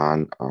reading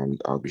plan, and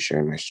I'll be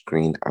sharing my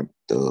screen at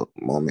the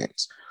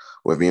moment.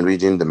 We've been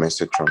reading the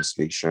Message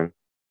translation,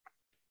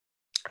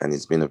 and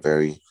it's been a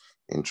very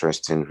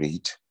interesting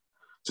read.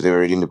 Today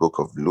we're reading the book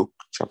of Luke,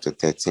 chapter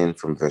 13,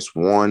 from verse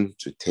 1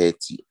 to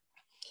 30.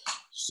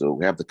 So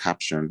we have the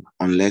caption,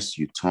 Unless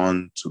You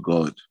Turn to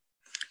God.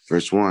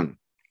 Verse 1.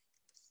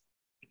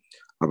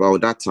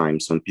 About that time,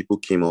 some people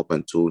came up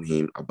and told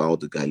him about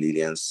the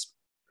Galileans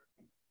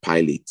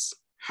Pilate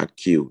had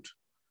killed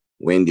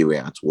when they were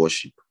at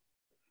worship,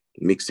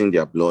 mixing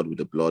their blood with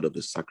the blood of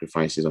the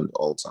sacrifices on the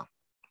altar.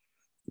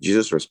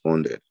 Jesus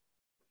responded,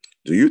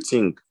 Do you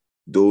think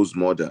those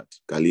murdered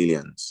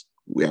Galileans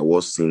were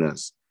worse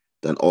sinners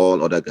than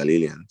all other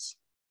Galileans?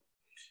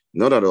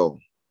 Not at all.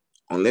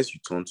 Unless you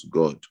turn to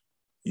God,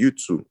 you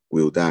too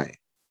will die.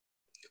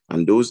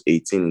 And those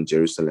 18 in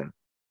Jerusalem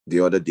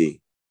the other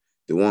day,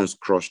 the ones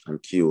crushed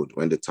and killed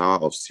when the Tower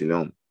of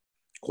Siloam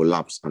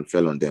collapsed and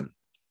fell on them,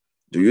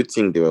 do you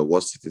think they were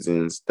worse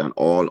citizens than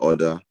all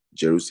other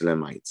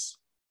Jerusalemites?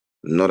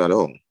 Not at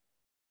all.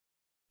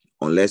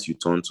 Unless you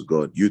turn to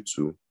God, you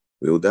too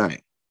will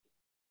die.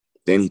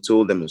 Then he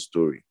told them a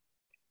story.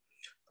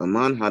 A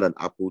man had an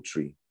apple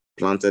tree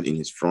planted in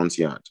his front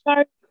yard.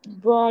 Sorry,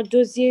 Bro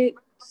Dozie.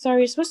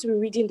 Sorry, you're supposed to be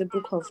reading the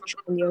book of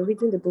John. You're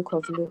reading the book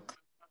of Luke.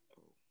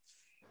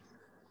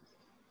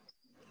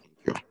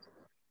 Yeah.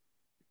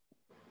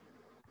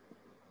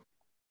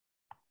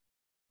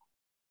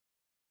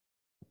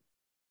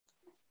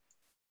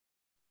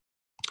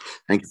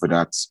 Thank you for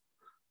that.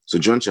 So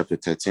John chapter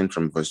 13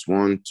 from verse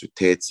 1 to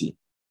 30,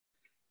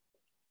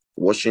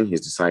 washing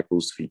his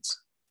disciples' feet.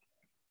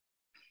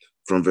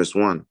 From verse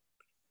 1,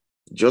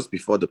 just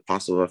before the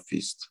Passover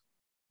feast,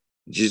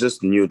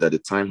 Jesus knew that the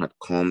time had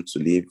come to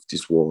leave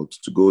this world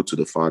to go to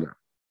the Father.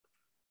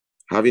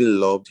 Having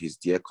loved his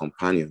dear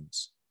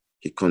companions,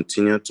 he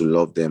continued to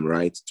love them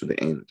right to the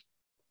end.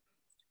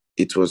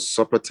 It was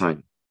supper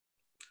time.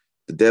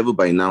 The devil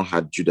by now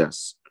had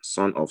Judas,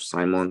 son of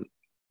Simon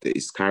the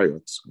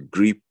Iscariot,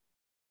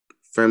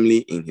 firmly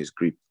in his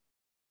grip,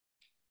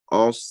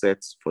 all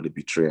set for the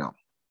betrayal.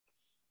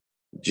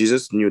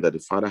 Jesus knew that the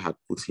Father had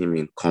put him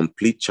in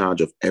complete charge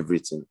of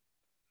everything,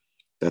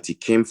 that he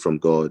came from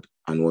God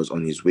and was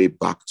on his way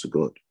back to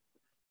God.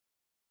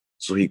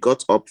 So he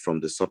got up from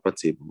the supper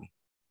table,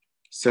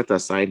 set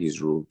aside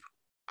his robe,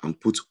 and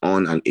put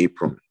on an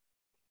apron.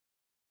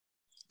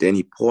 Then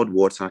he poured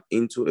water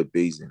into a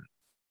basin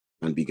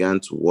and began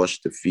to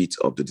wash the feet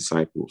of the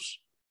disciples,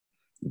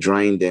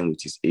 drying them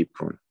with his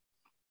apron.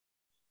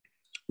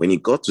 When he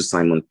got to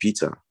Simon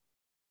Peter,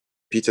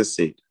 Peter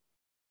said,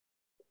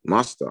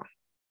 "Master,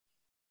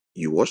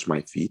 you wash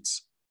my feet?"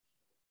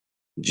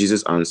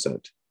 Jesus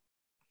answered,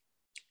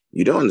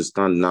 "You don't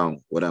understand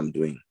now what I'm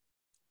doing,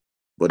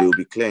 but it will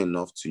be clear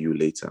enough to you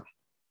later."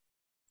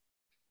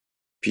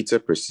 Peter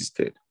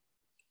persisted,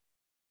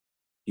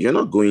 "You're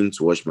not going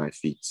to wash my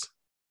feet,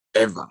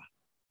 ever."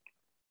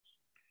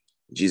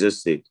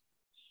 Jesus said,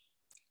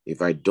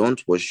 "If I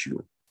don't wash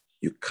you,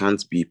 you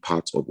can't be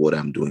part of what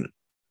I'm doing."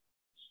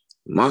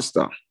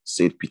 "Master,"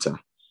 said Peter,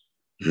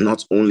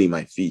 "not only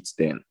my feet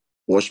then,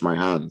 wash my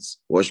hands,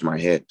 wash my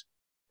head."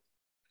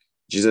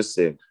 Jesus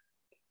said,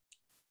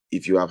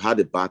 "If you have had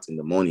a bath in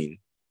the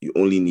morning, you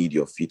only need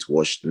your feet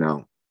washed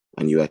now,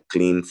 and you are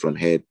clean from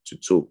head to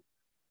toe.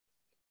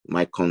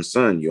 My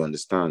concern, you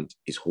understand,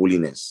 is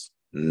holiness,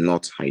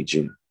 not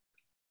hygiene.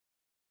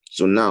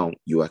 So now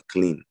you are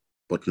clean,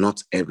 but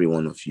not every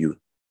one of you."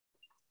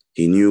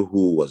 He knew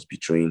who was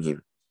betraying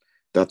him.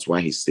 That's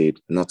why he said,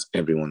 "Not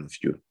every one of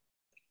you."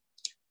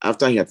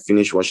 After he had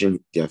finished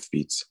washing their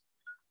feet,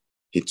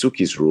 he took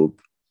his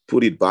robe,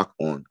 put it back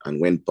on,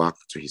 and went back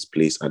to his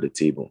place at the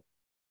table.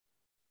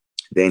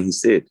 Then he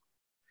said,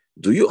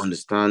 "Do you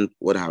understand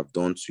what I have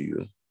done to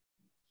you?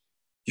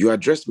 You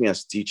address me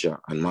as teacher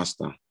and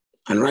master,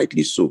 and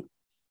rightly so.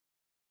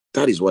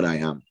 That is what I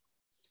am.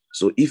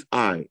 So if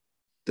I,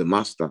 the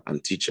master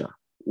and teacher,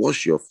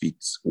 washed your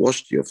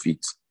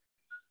feet,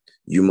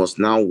 you must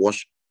now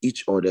wash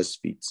each other's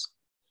feet.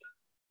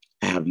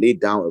 I have laid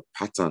down a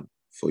pattern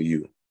for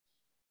you.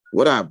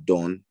 What I have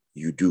done,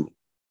 you do.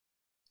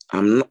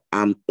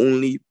 I'm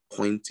only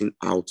pointing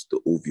out the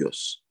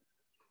obvious.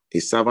 A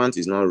servant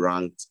is not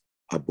ranked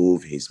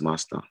above his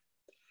master.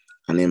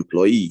 An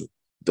employee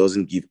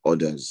doesn't give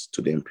orders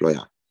to the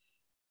employer.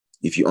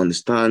 If you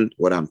understand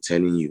what I'm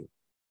telling you,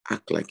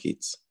 act like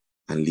it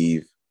and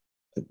live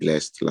a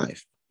blessed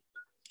life."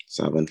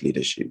 Servant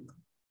leadership.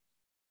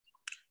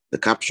 The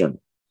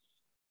caption,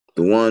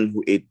 "The one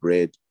who ate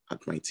bread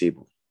at my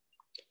table."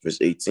 Verse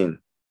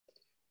 18.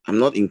 "I'm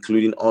not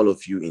including all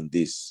of you in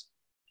this.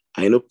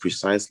 I know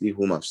precisely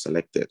whom I've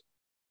selected,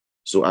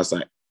 so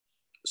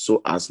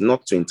as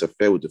not to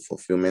interfere with the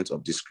fulfillment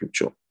of this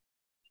scripture.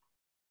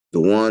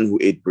 The one who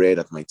ate bread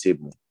at my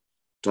table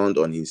turned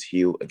on his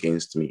heel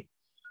against me.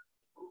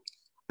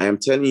 I am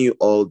telling you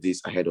all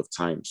this ahead of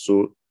time,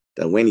 so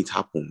that when it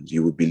happens,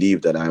 you will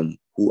believe that I am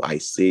who I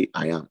say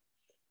I am.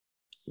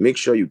 Make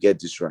sure you get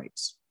this right.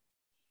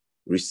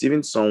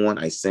 Receiving someone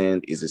I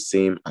send is the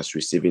same as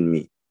receiving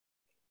me,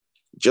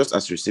 just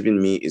as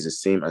receiving me is the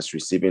same as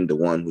receiving the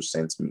one who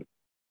sent me."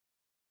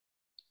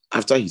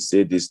 After he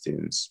said these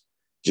things,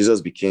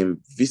 Jesus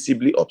became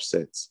visibly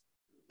upset,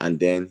 and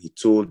then he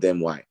told them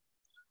why.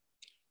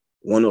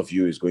 "One of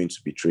you is going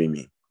to betray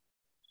me."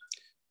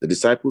 The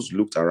disciples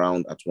looked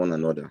around at one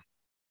another,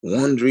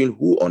 wondering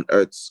who on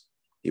earth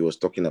he was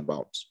talking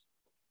about.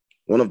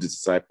 One of the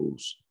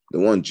disciples, the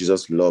one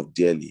Jesus loved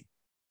dearly,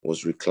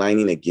 was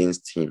reclining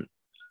against him,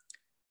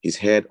 his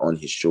head on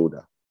his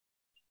shoulder.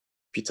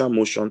 Peter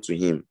motioned to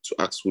him to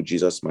ask who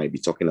Jesus might be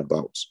talking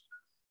about.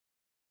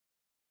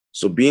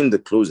 So being the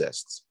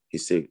closest, he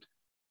said,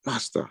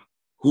 "Master,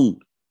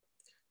 who?"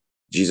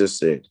 Jesus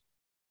said,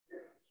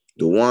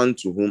 "The one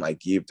to whom I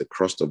give the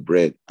crust of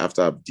bread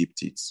after I've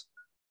dipped it."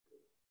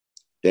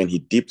 Then he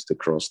dipped the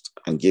crust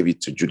and gave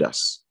it to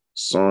Judas,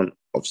 son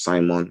of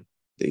Simon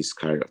the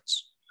Iscariot.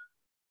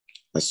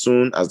 As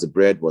soon as the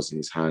bread was in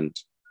his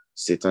hand,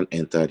 Satan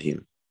entered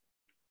him.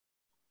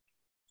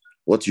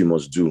 "What you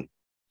must do,"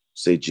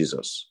 said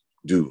Jesus,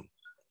 do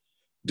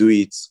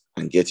it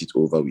and get it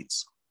over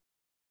with."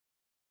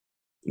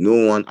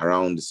 No one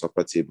around the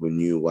supper table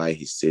knew why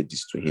he said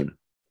this to him.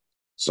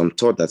 Some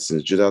thought that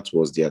since Judas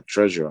was their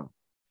treasurer,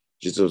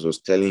 Jesus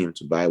was telling him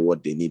to buy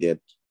what they needed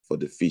for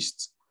the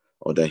feast,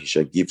 or that he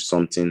should give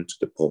something to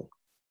the poor.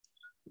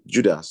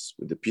 Judas,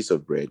 with the piece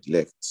of bread,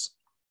 left.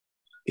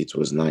 It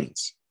was night.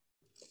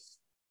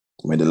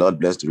 May the Lord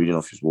bless the reading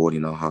of his word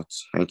in our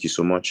hearts. Thank you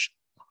so much.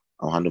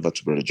 I'll hand over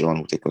to Brother John,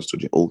 who will take us to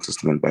the Old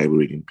Testament Bible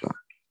reading plan.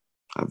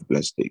 Have a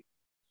blessed day.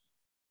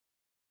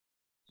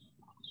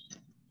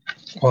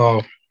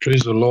 Wow,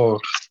 praise the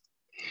Lord.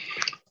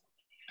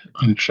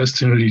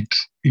 Interesting read.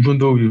 Even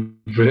though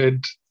we've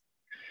read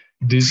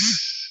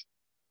this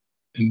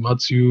in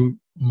Matthew,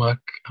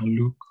 Mark, and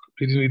Luke,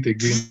 reading it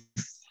again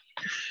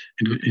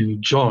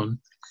in John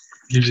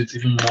gives it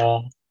even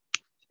more,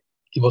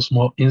 give us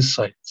more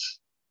insights.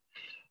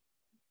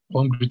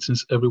 One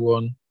greetings,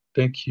 everyone.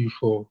 Thank you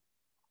for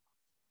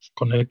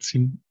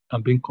connecting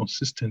and being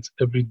consistent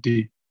every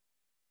day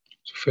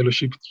to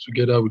fellowship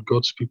together with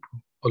God's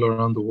people all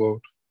around the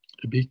world.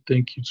 A big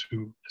thank you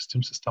to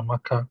esteemed Sister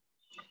Maka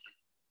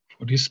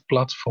for this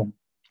platform.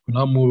 We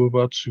now move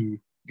over to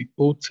the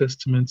Old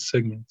Testament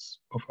segments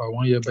of our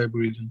one-year Bible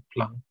reading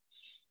plan.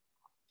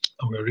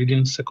 And we're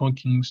reading 2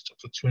 Kings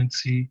chapter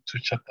 20 to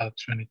chapter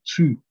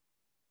 22.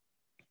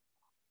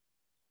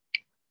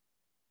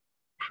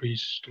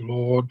 Praise the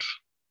Lord.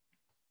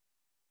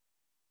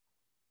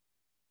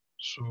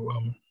 So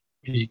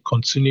we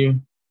continue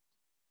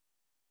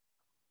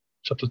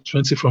chapter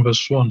 20 from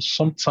verse 1.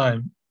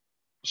 Sometime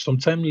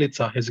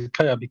later,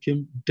 Hezekiah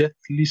became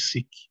deathly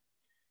sick.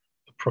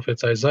 The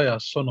prophet Isaiah,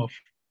 son of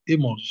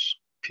Amos,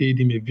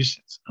 paid him a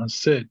visit and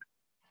said,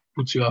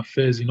 "Put your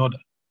affairs in order.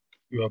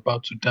 You are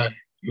about to die.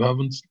 You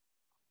haven't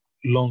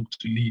long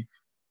to live."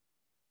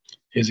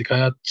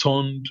 Hezekiah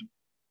turned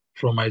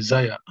from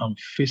Isaiah and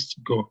faced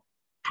God,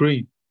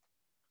 praying,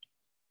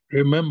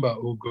 "Remember,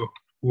 O God,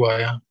 who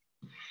I am,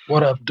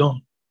 what I've done.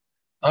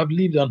 I've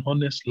lived an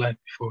honest life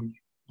before you.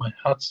 My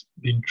heart's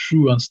been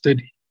true and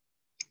steady.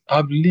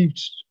 I've lived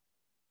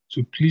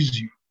to please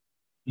you,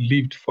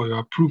 lived for your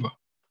approval."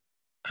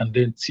 And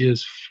then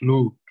tears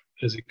flowed.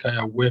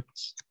 Hezekiah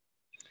wept.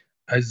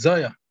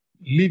 Isaiah,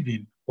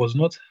 living, was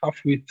not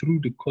halfway through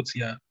the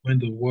courtyard when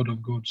the word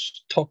of God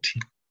stopped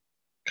him.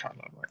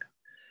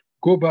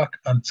 Go back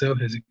and tell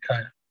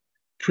Hezekiah,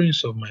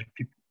 prince of my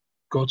people,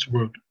 God's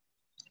word.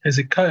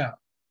 Hezekiah,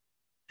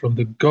 from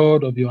the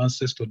God of your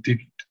ancestor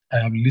David, I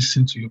have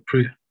listened to your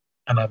prayer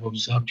and I've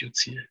observed your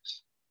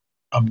tears.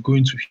 I'm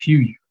going to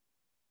heal you.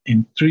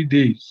 In 3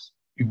 days,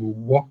 you will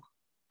walk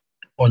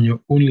on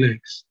your own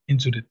legs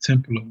into the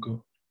temple of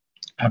God.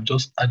 I've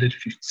just added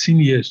 15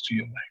 years to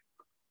your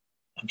life.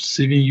 I'm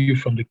saving you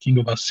from the king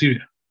of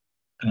Assyria,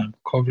 and I'm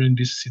covering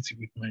this city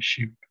with my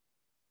shield,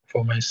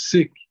 for my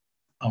sake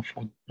and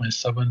for my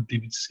servant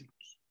David's sake.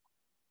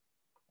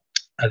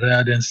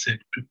 Isaiah then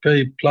said, prepare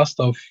a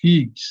plaster of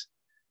figs.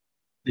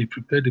 They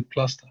prepared the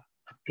plaster,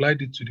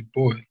 applied it to the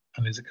boil,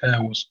 and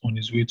Hezekiah was on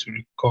his way to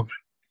recovery.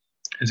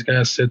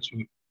 Hezekiah said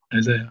to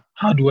Isaiah,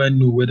 how do I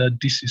know whether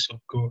this is of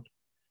God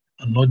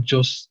and not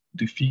just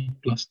the fig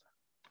plaster?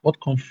 What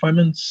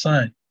confirming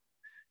sign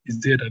is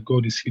there that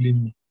God is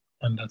healing me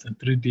and that in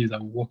 3 days I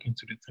will walk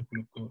into the temple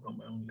of God on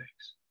my own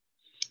legs?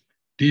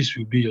 This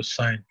will be your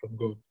sign from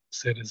God,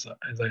 said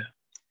Isaiah,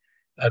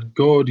 that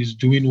God is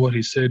doing what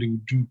he said he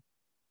would do.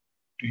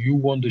 Do you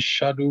want the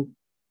shadow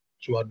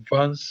to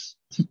advance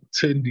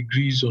 10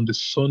 degrees on the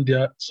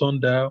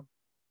sundial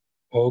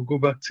or go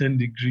back 10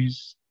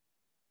 degrees?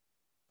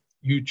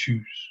 You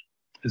choose.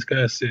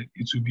 Hezekiah said,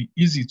 it will be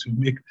easy to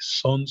make the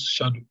sun's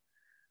shadow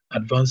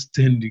advance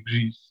 10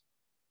 degrees.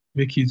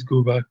 Make it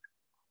go back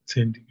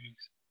 10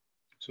 degrees.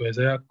 So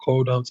Isaiah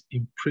called out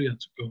in prayer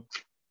to God,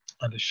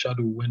 and the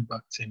shadow went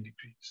back 10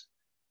 degrees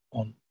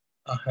on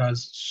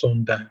Ahaz's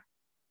sundial.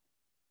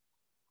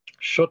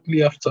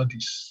 Shortly after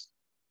this,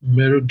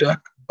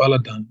 Merodach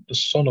Baladan, the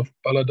son of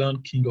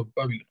Baladan, king of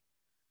Babylon,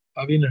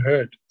 having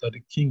heard that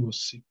the king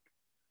was sick,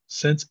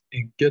 sent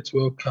a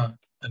get-well card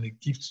and a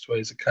gift to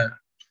Hezekiah.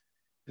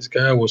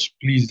 Hezekiah was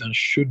pleased and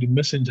showed the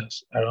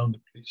messengers around the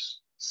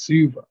place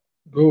silver,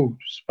 gold,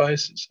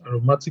 spices,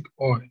 aromatic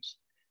oils,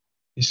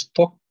 a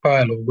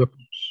stockpile of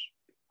weapons,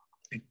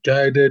 a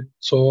guided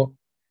tour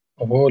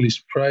of all his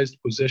prized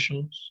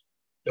possessions.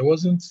 There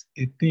wasn't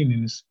a thing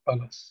in his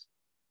palace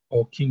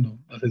or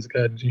kingdom that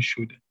Hezekiah didn't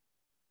show them.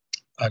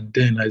 And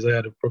then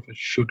Isaiah the prophet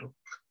showed up.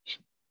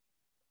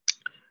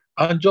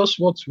 And just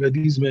what were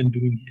these men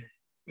doing here?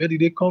 Where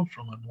did they come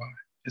from and why?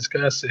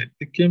 Hezekiah said,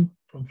 they came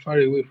from far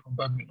away from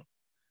Babylon.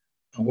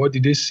 And what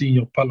did they see in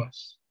your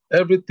palace?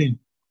 Everything,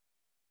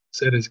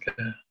 said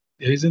Hezekiah.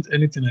 There isn't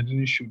anything I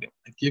didn't show them.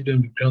 I gave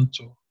them the grand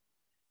tour.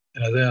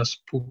 And Isaiah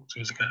spoke to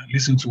Hezekiah.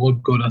 Listen to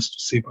what God has to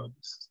say about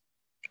this.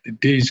 The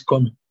day is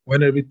coming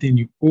when everything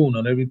you own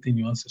and everything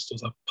your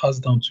ancestors have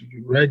passed down to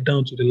you, right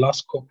down to the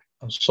last cup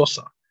and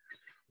saucer,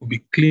 will be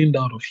cleaned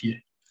out of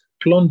here,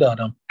 plundered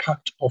and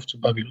packed off to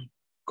Babylon.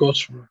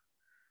 God's word.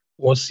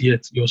 What's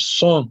yet your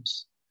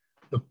sons,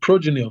 the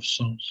progeny of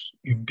sons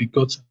you've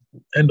begotten,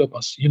 will end up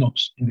as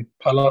eunuchs in the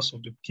palace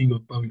of the king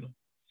of Babylon.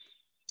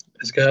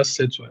 Hezekiah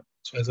said to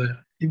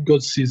Isaiah, if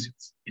God sees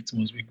it, it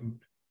must be good.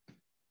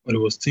 But he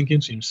was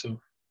thinking to himself,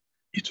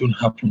 it won't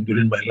happen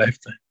during my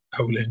lifetime.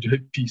 I will enjoy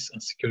peace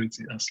and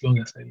security as long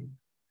as I live.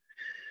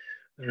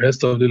 The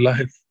rest of the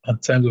life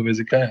and times of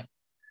Hezekiah,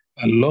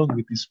 along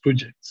with his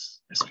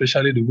projects,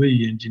 especially the way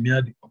he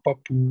engineered the upper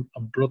pool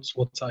and brought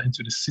water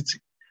into the city,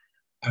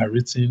 are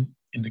written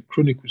in the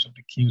chronicles of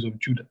the kings of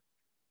Judah.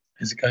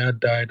 Hezekiah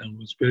died and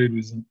was buried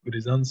with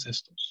his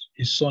ancestors.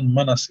 His son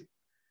Manasseh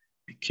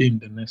became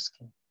the next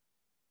king.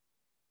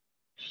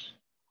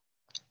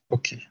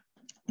 Okay,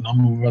 now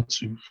move over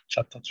to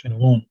chapter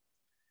 21.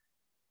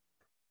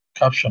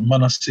 Caption,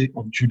 Manasseh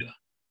of Judah.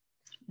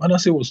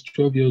 Manasseh was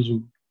 12 years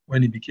old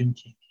when he became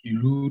king. He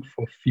ruled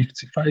for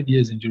 55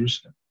 years in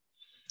Jerusalem.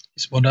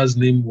 His mother's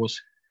name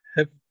was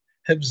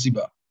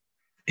Hephzibah.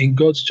 In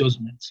God's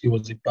judgment, he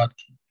was a bad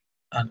king,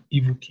 an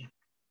evil king.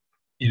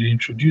 He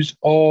reintroduced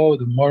all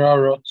the moral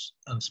ruts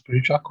and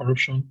spiritual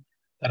corruption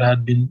that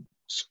had been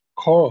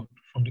scourged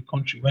from the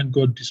country when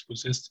God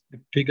dispossessed the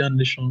pagan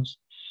nations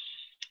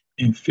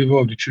in favor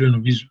of the children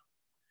of Israel.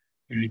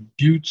 He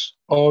rebuked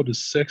all the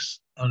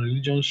sex and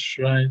religion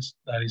shrines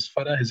that his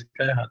father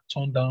Hezekiah had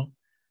torn down,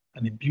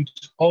 and he built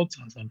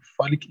altars and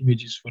phallic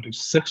images for the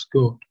sex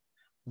god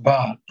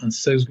Baal and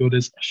sex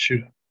goddess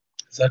Asherah,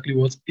 exactly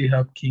what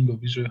Ahab, king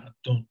of Israel, had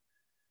done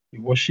He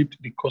worshipped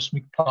the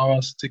cosmic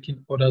powers,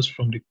 taking orders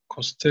from the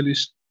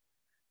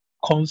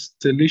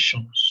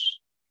constellations.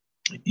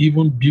 He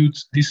even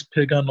built these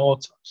pagan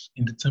altars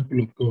in the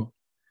temple of God.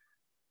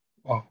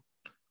 Wow.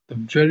 The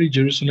very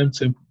Jerusalem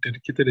temple,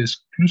 dedicated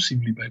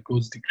exclusively by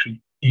God's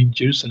decree. In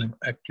Jerusalem,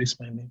 I place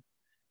my name.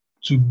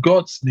 To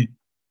God's name.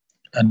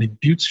 And he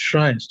built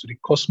shrines to the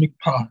cosmic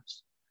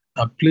powers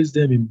and placed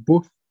them in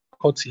both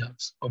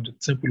courtyards of the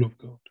temple of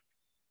God.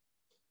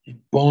 He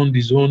burned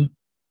his own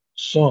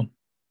son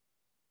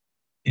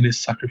in a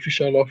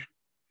sacrificial offering.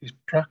 He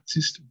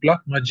practiced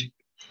black magic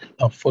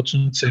and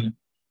fortune telling.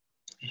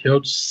 He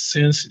held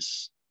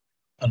seances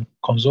and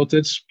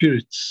consulted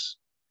spirits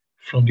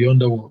from the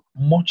underworld.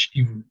 Much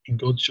evil in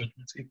God's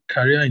judgment, a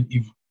career in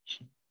evil.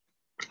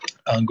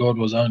 And God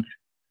was angry.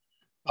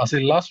 As a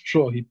last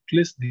straw, he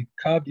placed the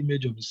carved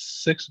image of the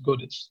sex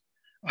goddess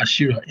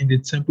Asherah in the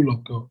temple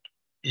of God,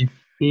 a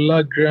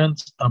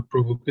flagrant and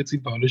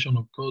provocative violation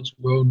of God's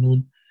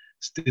well-known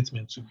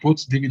statement to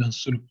both David and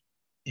Solomon.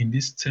 In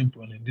this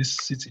temple and in this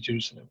city,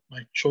 Jerusalem,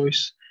 my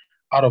choice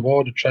out of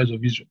all the tribes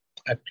of Israel,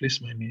 I place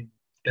my name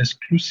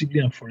exclusively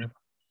and forever.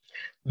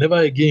 Never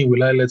again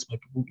will I let my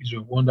people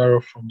Israel wander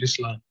off from this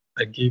land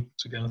I gave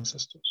to their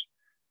ancestors.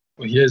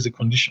 But here is the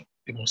condition.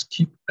 They must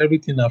keep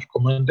everything I've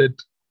commanded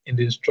in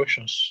the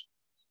instructions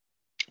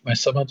my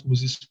servant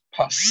Moses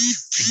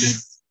passed to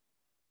them.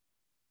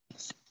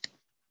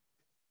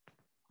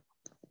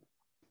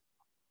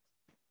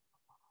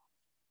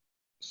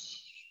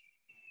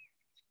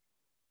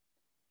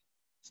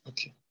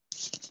 Okay.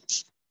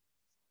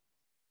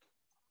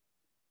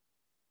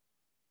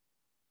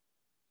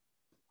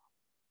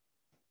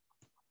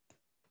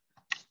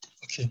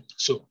 Okay,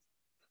 so,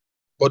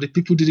 but the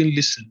people didn't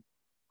listen.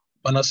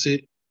 Manasseh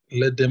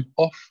led them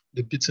off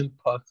the beaten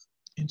path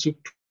into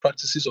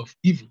practices of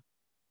evil,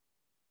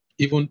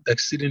 even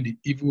exceeding the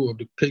evil of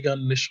the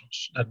pagan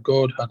nations that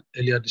God had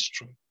earlier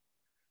destroyed.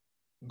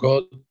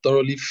 God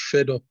thoroughly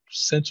fed up,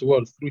 sent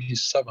word through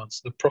his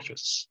servants, the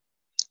prophets,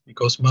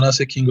 because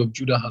Manasseh, king of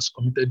Judah, has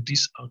committed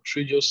these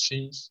outrageous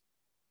sins,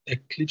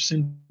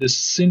 eclipsing the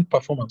sin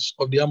performance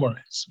of the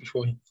Amorites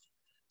before him,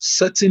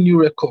 setting new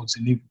records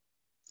in evil,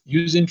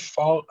 using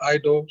foul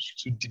idols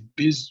to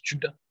debase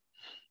Judah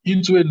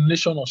into a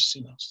nation of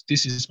sinners.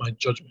 This is my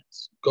judgment,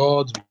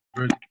 God's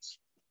verdict.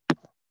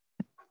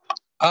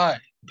 I,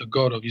 the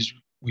God of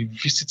Israel, will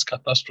visit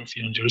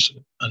catastrophe on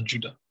Jerusalem and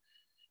Judah,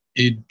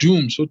 a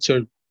doom so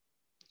terrible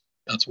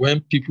that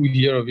when people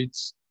hear of it,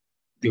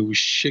 they will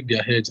shake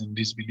their heads in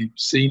disbelief,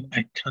 saying,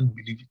 I can't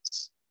believe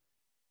it.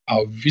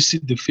 I'll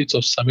visit the fate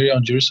of Samaria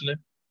and Jerusalem,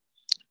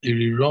 a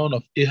rerun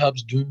of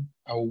Ahab's doom.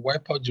 I will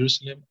wipe out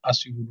Jerusalem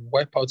as you would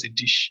wipe out a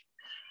dish,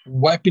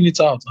 wiping it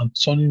out and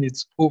turning it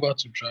over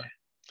to dry.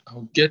 I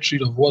will get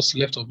rid of what's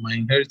left of my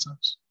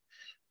inheritance,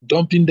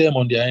 dumping them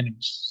on their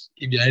enemies.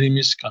 If their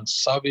enemies can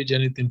salvage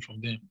anything from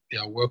them, they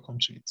are welcome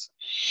to it.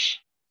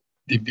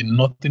 They've been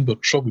nothing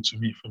but trouble to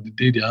me from the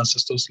day their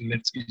ancestors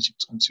left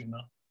Egypt until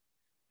now.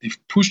 They've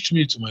pushed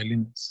me to my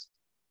limits.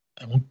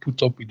 I won't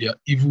put up with their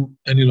evil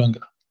any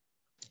longer.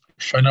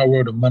 The final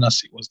word of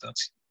Manasseh was that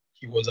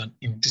he was an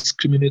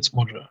indiscriminate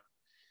murderer.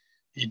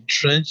 He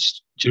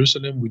drenched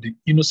Jerusalem with the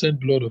innocent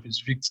blood of his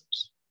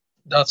victims.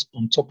 That's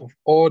on top of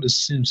all the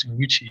sins in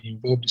which he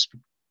involved his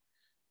people.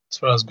 As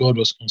far as God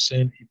was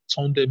concerned, he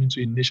turned them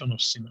into a nation of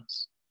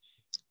sinners.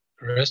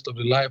 The rest of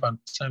the life and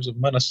times of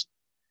Manasseh,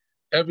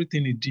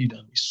 everything he did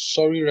and his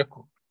sorry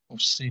record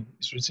of sin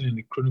is written in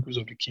the Chronicles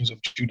of the Kings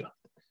of Judah.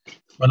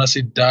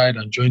 Manasseh died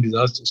and joined his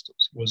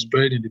ancestors. He was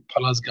buried in the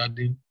palace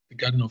garden, the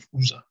garden of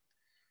Uzzah.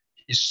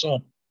 His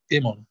son,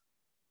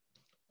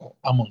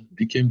 Amon,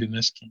 became the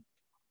next king.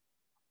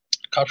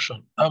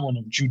 Caption, Amon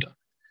of Judah.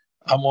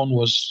 Amon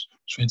was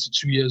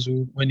 22 years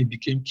old when he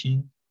became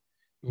king.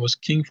 He was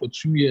king for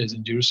 2 years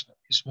in Jerusalem.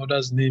 His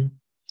mother's name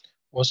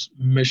was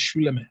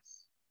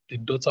Meshullemeth, the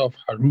daughter of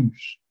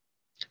Haruz.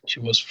 She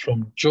was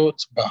from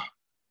Jotbah.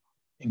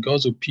 In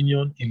God's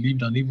opinion, he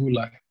lived an evil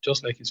life,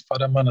 just like his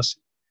father Manasseh.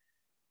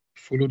 He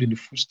followed in the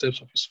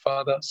footsteps of his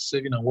father,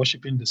 serving and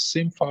worshipping the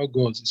same foul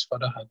gods his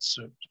father had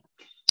served.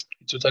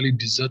 He totally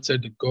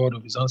deserted the God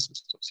of his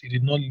ancestors. He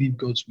did not live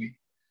God's way.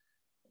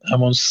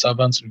 Amon's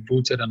servants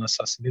revolted and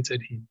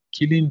assassinated him,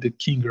 killing the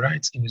king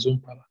right in his own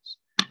palace.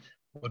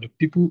 But the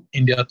people,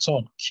 in their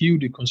turn,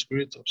 killed the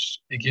conspirators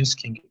against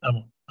King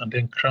Amon and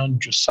then crowned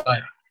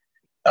Josiah,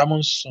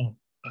 Amon's son,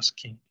 as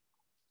king.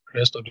 The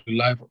rest of the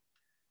life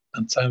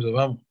and times of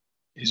Amon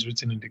is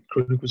written in the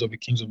Chronicles of the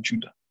Kings of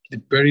Judah. They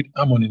buried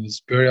Amon in his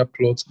burial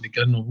plot in the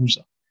garden of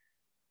Uzzah.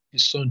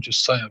 His son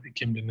Josiah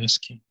became the next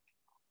king.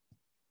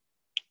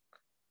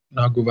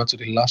 Now go over to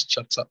the last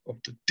chapter of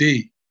the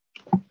day.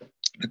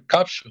 The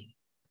caption,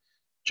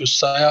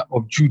 Josiah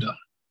of Judah.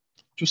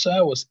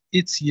 Josiah was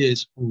 8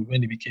 years old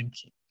when he became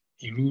king.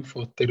 He ruled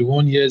for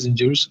 31 years in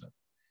Jerusalem.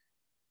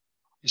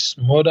 His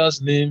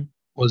mother's name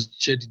was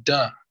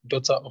Jedidah,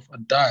 daughter of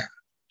Adiah.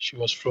 She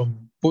was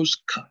from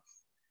Bozkath.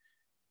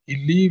 He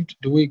lived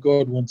the way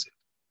God wanted.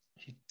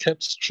 He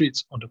kept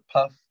straight on the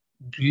path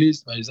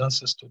blazed by his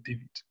ancestor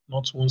David,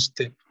 not one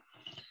step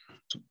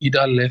to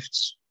either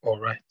left or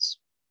rights.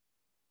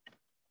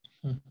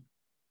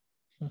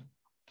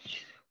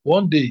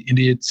 One day, in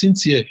the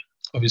 18th year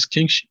of his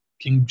kingship,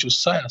 King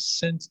Josiah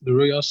sent the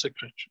royal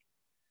secretary,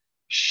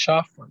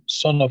 Shaphan,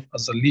 son of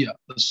Azaliah,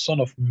 the son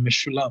of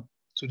Meshullam,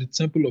 to the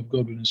temple of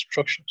God with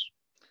instructions.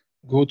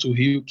 Go to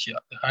Hilkiah,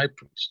 the high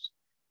priest,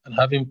 and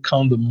have him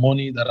count the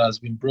money that has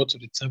been brought to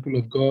the temple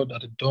of God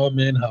that the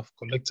doormen have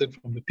collected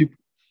from the people.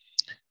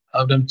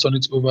 Have them turn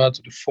it over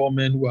to the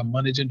foremen who are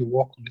managing the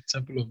work on the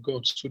temple of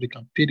God so they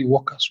can pay the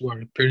workers who are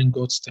repairing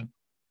God's temple.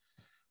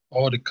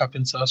 All the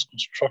carpenters,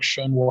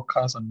 construction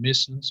workers, and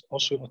masons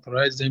also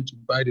authorize them to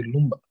buy the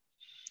lumber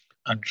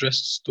and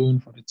dressed stone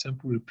for the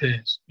temple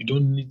repairs. You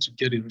don't need to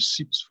get a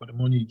receipt for the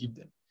money you give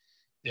them.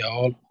 They are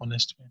all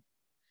honest men.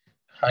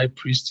 High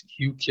priest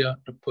Hilkiah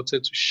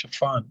reported to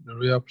Shaphan, the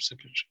royal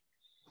secretary,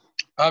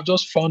 I've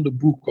just found the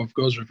book of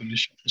God's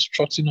revelation,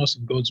 instructing us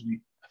in God's way.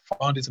 I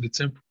found it in the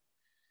temple.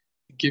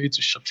 He gave it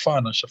to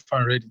Shaphan, and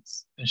Shaphan read it.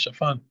 Then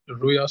Shaphan, the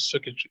royal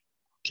secretary,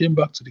 came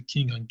back to the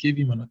king and gave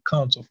him an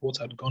account of what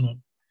had gone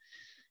on.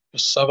 Your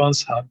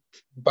servants have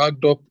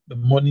bagged up the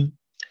money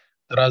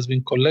that has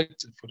been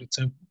collected for the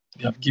temple.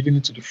 They have given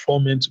it to the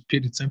foremen to pay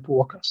the temple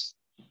workers.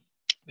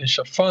 Then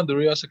Shaphan, the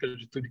royal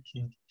secretary, told the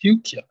king,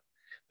 Hilkiah,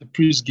 the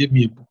priest, gave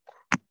me a book.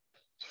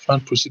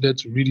 Shaphan proceeded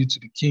to read it to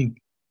the king.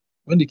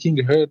 When the king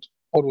heard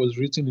what was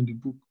written in the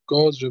book,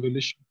 God's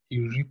revelation, he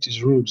ripped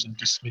his robes in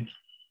dismay.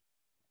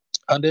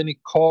 And then he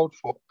called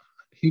for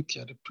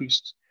Hilkiah, the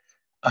priest,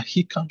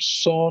 Ahikam,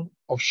 son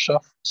of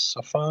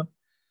Shaphan,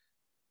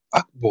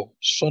 Akbor,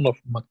 son of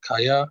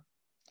Micaiah,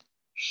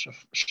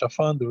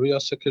 Shaphan, the royal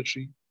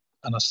secretary,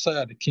 and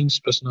Asaiah, the king's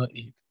personal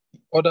aide. He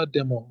ordered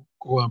them all,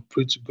 go and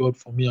pray to God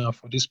for me and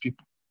for these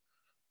people.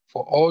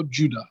 For all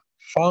Judah,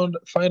 find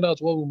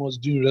out what we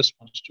must do in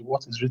response to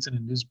what is written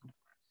in this book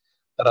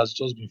that has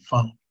just been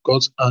found.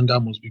 God's anger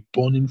must be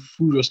burning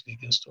furiously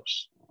against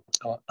us.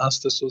 Our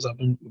ancestors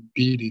haven't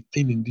obeyed a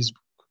thing in this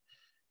book,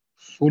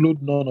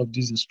 followed none of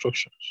these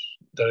instructions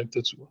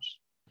directed to us.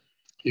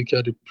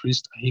 Hilkiah the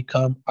priest,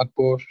 Ahikam,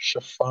 Akbor,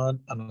 Shaphan,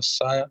 and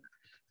Asaiah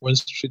went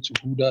straight to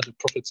Huda the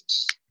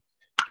prophetess.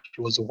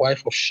 She was the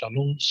wife of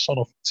Shalom, son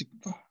of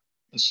Tikvah,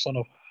 the son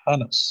of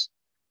Haras,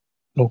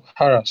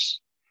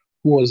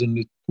 who was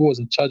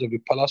in charge of the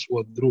palace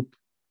wardrobe.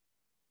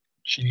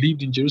 She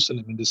lived in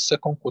Jerusalem in the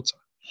second quarter.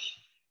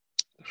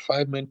 The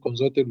 5 men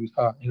consulted with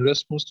her. In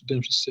response to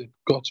them, she said,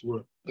 God's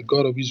word, the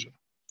God of Israel,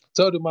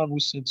 tell the man who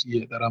sent you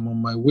here that I'm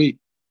on my way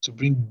to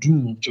bring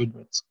doom of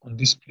judgment on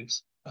this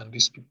place and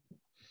these people.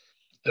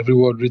 Every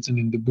word written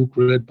in the book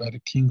read by the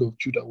king of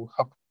Judah will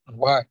happen. And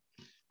why?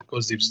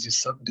 Because they've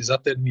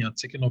deserted me and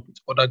taken up with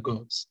other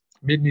gods,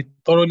 made me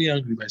thoroughly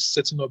angry by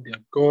setting up their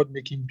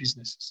God-making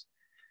businesses.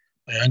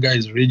 My anger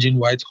is raging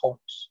white hot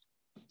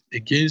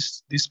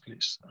against this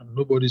place, and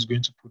nobody's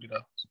going to put it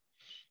out.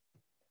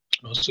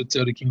 And also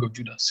tell the king of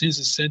Judah, since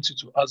he sent you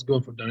to ask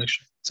God for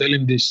direction, tell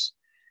him this,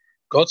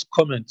 God's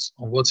comments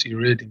on what he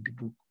read in the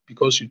book,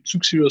 because you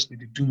took seriously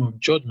the doom of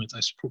judgment I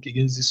spoke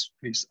against this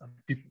place and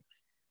people,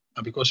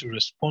 and because you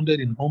responded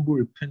in humble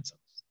repentance,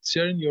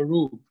 tearing your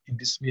robe in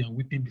dismay and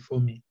weeping before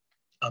me,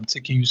 I'm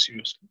taking you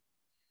seriously.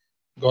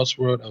 God's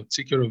word, I'll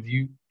take care of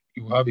you.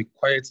 You will have a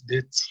quiet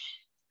death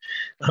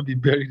and be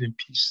buried in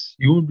peace.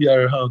 You won't be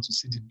around to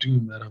see the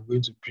doom that I'm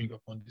going to bring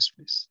upon this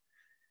place.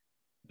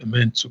 The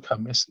men took her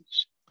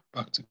message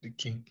back to the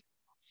king.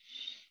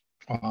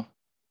 Wow.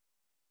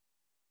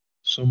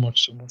 So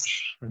much.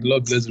 May the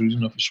Lord bless the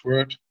reading of his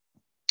word.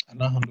 I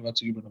now hand over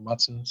to you, Brother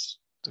Martins,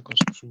 to take us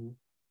through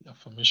the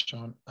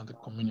affirmation and the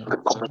communion.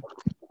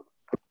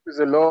 Praise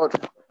the Lord.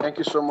 Thank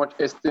you so much,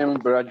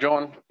 esteemed Brother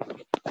John.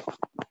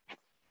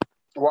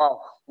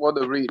 Wow, what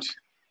a read.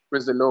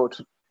 Praise the Lord.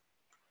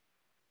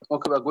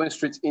 Okay, we're going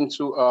straight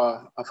into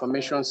our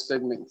affirmation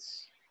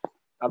segments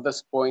at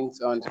this point,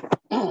 and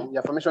the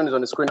affirmation is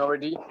on the screen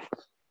already.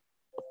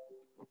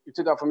 You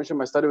take affirmation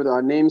by starting with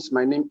our names.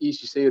 My name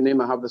is, you say your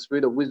name, I have the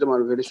spirit of wisdom and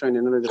revelation in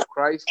the knowledge of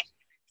Christ.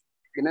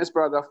 The next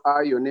paragraph,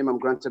 I, your name, I'm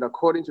granted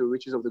according to the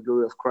riches of the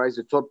glory of Christ.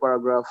 The third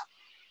paragraph,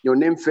 your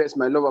name first,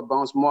 my love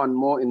abounds more and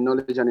more in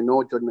knowledge and in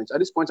all judgments. At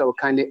this point, I will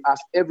kindly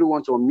ask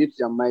everyone to unmute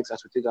their mics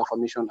as we take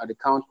affirmation at the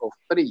count of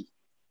 3.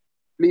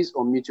 Please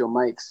unmute your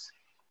mics.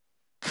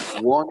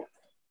 1.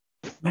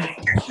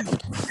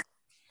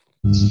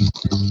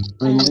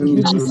 My name is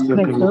Precious.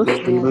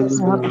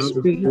 I have the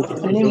spirit.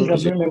 My name is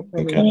Abdul.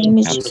 My name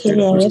is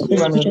Cecilia. I have the spirit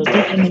of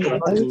wisdom and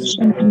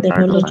revelation and the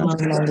knowledge of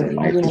Christ.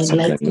 I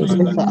like to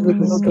that I know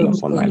the hope of God is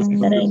upon my life.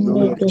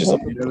 The riches of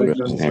the glory of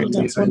His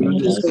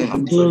inheritance.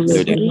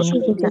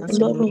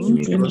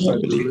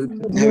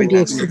 Know the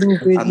exceeding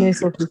greatness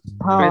of His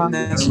power.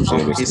 Greatness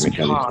of His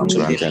power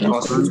granted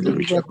us to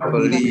believe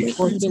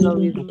might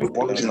The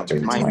waking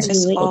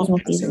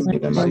of His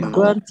mind.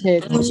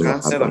 granted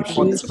Granted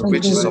according to the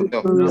riches of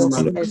the glory of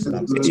Christ.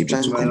 Christ. Egyptians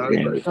to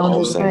comprehend On all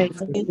the said right,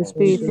 the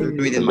Spirit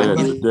do it in my of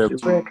mind, the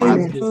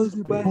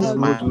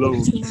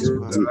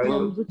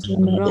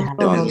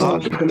the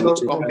understanding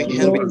to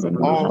comprehend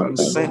with all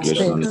sense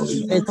of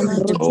knowledge.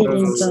 Oh,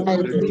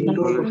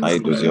 I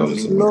do the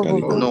opposite.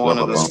 No one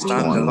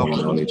understand the love of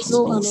God.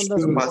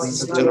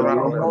 Surpasses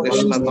general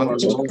revelational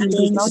knowledge.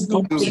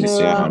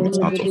 Sincere and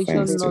without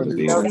offense to the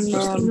day of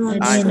Christ.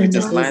 I do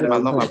delight my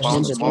love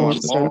abounds more and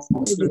more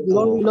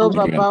love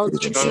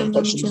to grant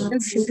about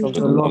spiritual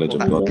to the knowledge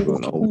of God through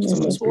all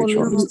wisdom and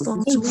spiritual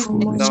understanding.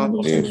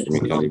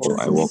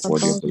 I walk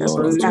worthy of the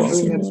Lord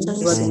and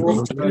dwell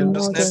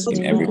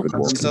in every good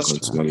work and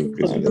continually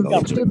increasing the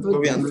knowledge of God.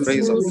 glory And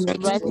praise of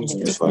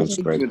sanctifying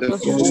spread with the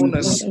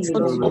fullness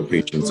of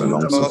patience and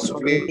long God's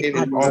suffering. way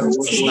in all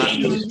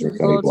understanding.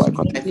 I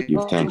continue to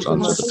give thanks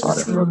unto the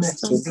Father.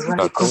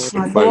 I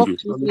glorify Walk you.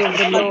 quickly of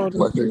the Lord.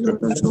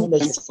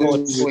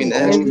 So in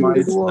Every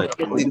every good work.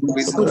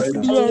 wisdom,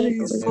 Quickly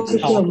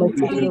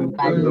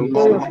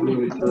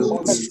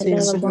of the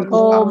Spirit of God.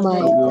 Oh my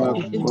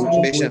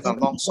patience and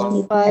long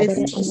suffering. fight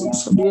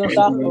glorious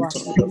power.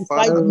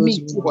 Father,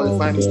 Oh,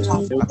 qualify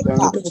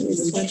me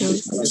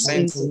to the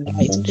saints.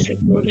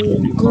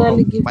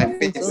 continually give My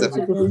faith thanks is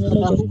unto the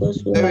Father who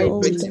very purified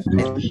great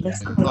me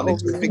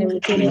knowledge,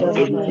 of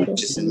inherited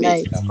which is in me.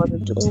 light.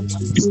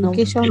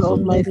 Purification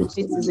of my faith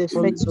is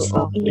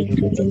effectual.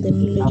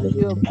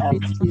 Pure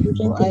purity,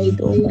 for I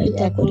daily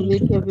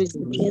activate every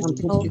good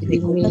gift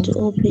in me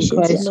in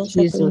Christ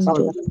Jesus.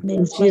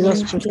 In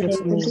Jesus'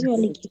 precious name.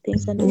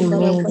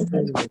 Amen.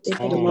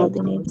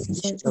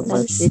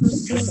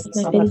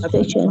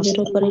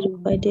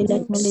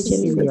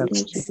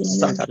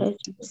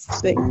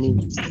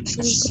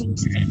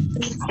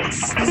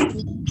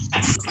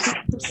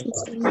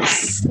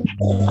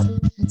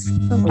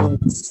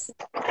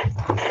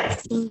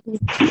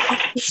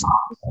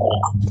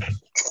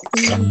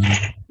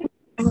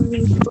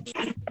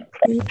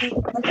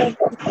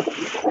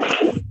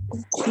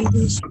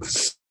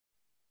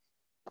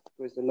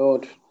 Praise the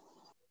Lord.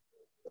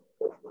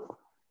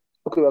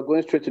 Okay, we're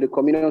going straight to the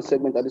communion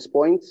segment at this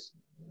point.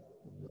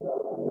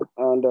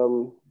 And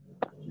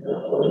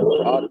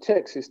our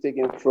text is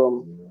taken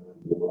from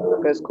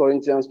 1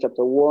 Corinthians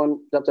chapter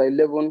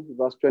 11,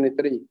 verse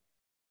 23.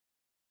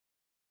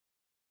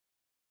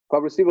 For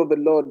I received of the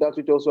Lord that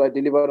which also I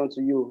delivered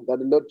unto you, that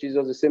the Lord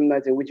Jesus, the same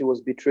night in which he was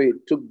betrayed,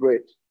 took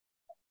bread.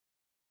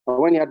 And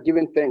when he had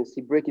given thanks,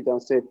 he brake it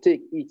and said,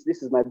 "Take, eat,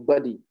 this is my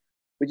body,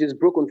 which is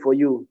broken for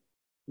you.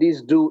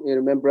 This do in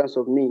remembrance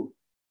of me."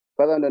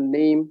 Father, in the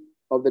name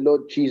of the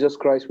Lord Jesus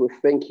Christ, we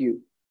thank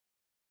you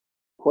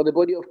for the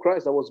body of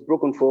Christ that was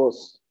broken for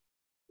us.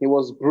 He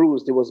was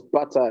bruised, he was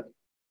battered.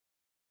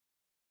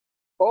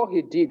 All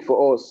he did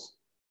for us,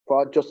 for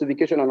our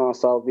justification and our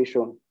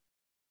salvation,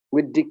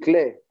 we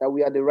declare that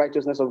we are the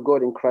righteousness of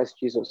God in Christ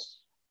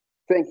Jesus.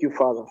 Thank you,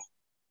 Father.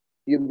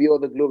 You be all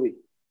the glory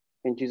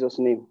in Jesus'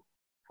 name.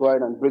 Go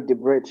ahead and break the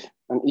bread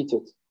and eat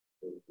it.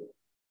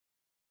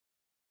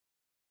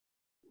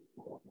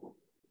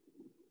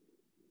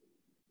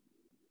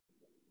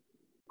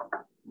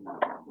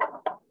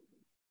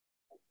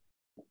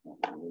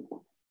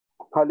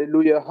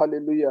 Hallelujah,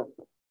 hallelujah.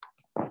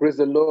 Praise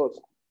the Lord.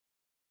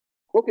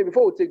 Okay,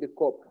 before we take the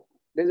cup,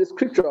 there's a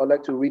scripture I'd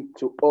like to read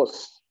to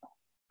us.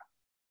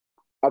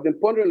 I've been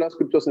pondering that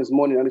scripture since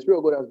morning, and the Spirit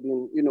of God has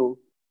been,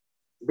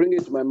 bringing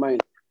it to my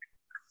mind.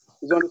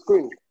 It's on the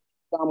screen.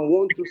 Psalm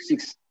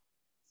 126.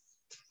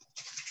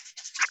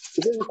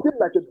 It says, "It seems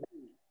like a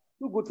dream,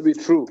 too good to be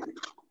true.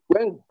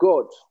 When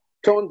God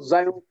turned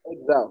Zion's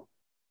exile,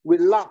 we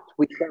laughed,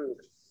 we sang.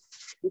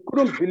 We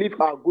couldn't believe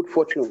our good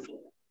fortune.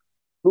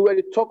 We were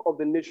the talk of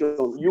the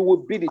nation. You will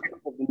be the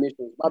talk of the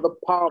nations. By the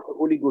power of the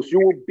Holy Ghost,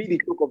 you will be the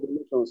talk of the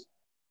nations."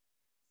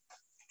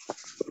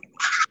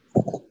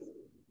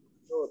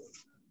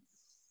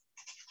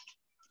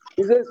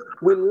 He says,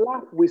 we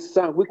laughed, we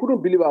sang. We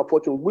couldn't believe our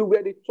fortune. We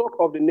were the talk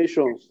of the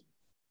nations.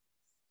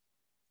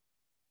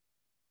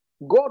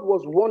 God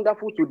was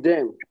wonderful to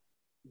them.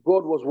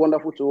 God was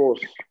wonderful to us.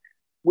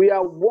 We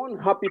are one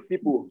happy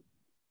people.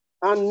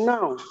 And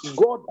now,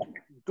 God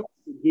do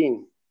it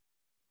again.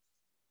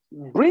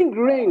 Bring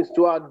rains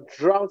to our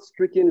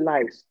drought-stricken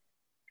lives,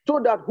 so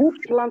that who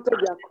planted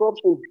their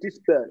crops in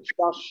despair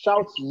shall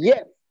shout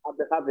yes at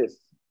the harvest.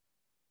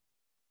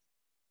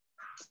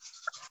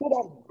 So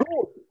that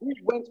those who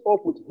went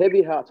off with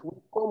heavy hearts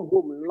will come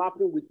home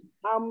laughing with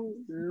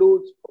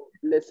armloads of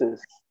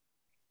blessings.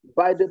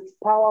 By the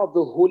power of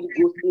the Holy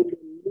Ghost, in the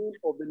name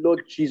of the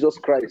Lord Jesus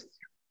Christ,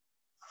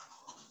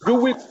 you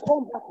will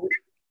come back with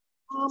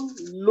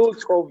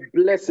armloads of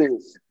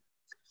blessings.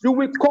 You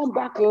will come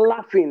back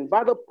laughing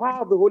by the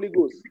power of the Holy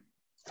Ghost.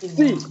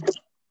 See,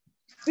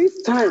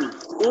 this time,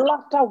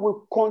 laughter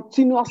will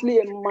continuously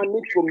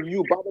emanate from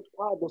you by the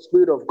power of the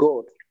Spirit of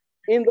God.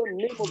 In the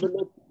name of the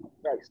Lord Jesus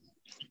Christ.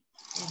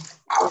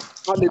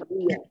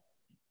 Hallelujah.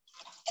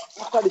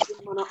 After the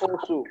same manner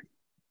also,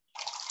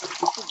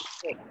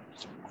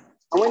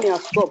 and when he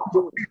has stopped,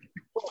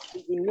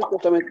 in the New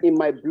Testament, in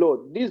my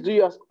blood, this do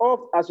you as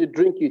oft as you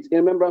drink it in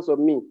remembrance of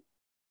me.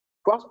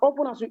 For as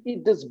often as you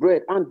eat this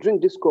bread and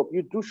drink this cup,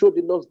 you do show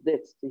the Lord's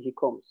death till he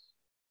comes.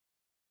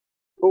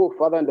 Oh,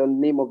 Father, in the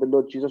name of the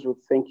Lord Jesus, we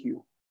thank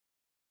you.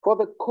 For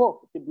the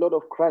cup, the blood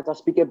of Christ, that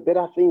speaketh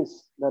better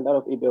things than that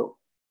of Abel.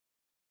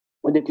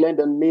 We declare in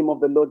the name of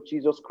the Lord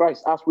Jesus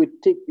Christ, as we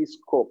take this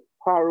cup,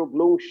 we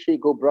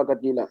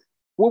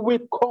will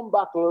come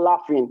back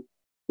laughing.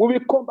 We will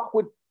come back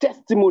with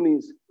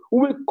testimonies. We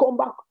will come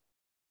back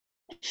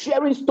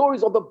sharing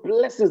stories of the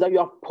blessings that you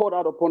have poured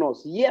out upon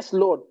us. Yes,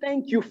 Lord.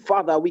 Thank you,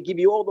 Father. We give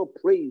you all the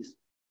praise.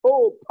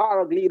 Oh,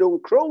 Paraglidon,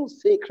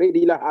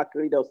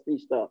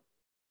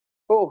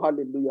 oh,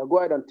 hallelujah. Go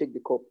ahead and take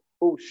the cup.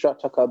 Oh,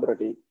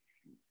 Shatakabrade.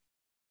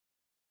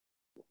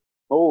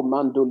 Oh,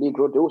 Mando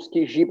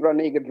Ligrodowski, Jibra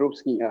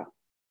Negedrovski.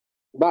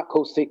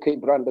 Bako Seke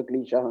Branda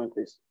Glisha.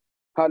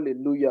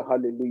 Hallelujah,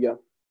 hallelujah.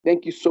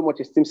 Thank you so much,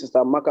 esteemed Sister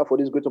Amaka, for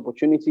this great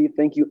opportunity.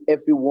 Thank you,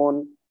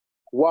 everyone.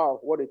 Wow,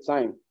 what a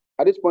time.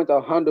 At this point,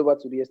 I'll hand over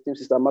to the esteemed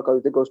Sister Amaka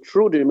to take us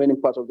through the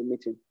remaining part of the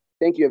meeting.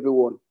 Thank you,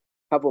 everyone.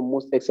 Have a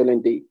most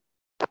excellent day.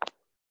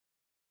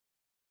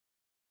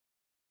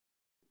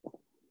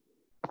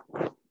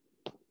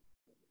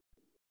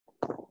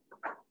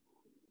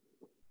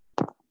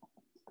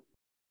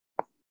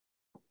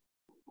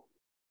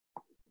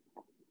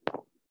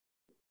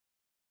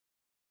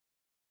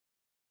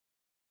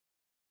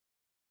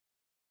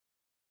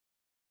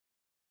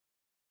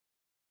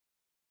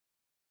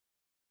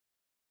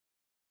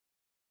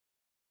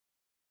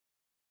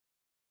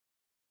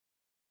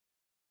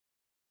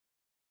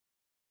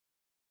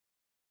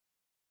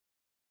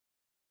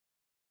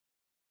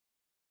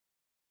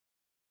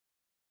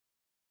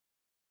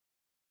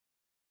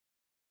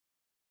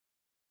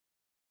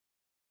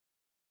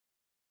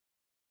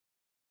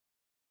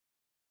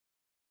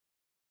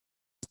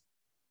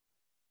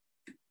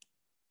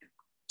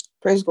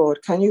 Praise God.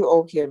 Can you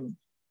all hear me?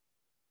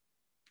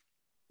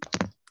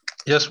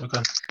 Yes, we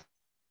can.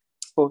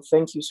 Oh,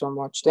 thank you so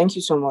much. Thank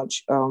you so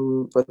much,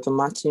 Brother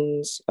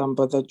Martins,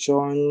 Brother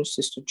John,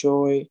 Sister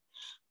Joy,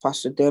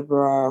 Pastor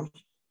Deborah,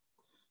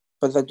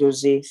 Brother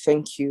Jose.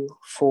 Thank you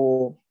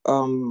for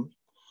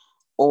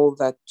all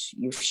that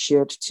you've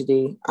shared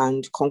today,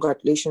 and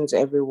congratulations,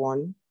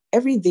 everyone.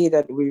 Every day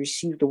that we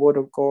receive the word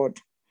of God,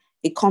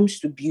 it comes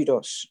to build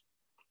us.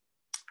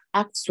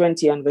 Acts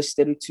 20 and verse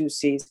 32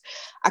 says,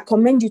 I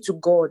commend you to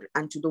God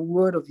and to the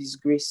word of his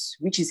grace,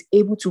 which is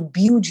able to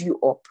build you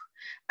up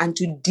and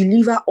to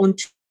deliver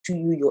unto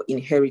you your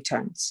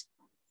inheritance.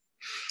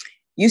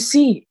 You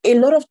see, a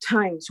lot of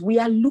times we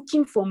are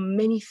looking for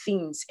many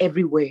things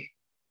everywhere.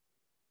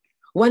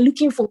 We're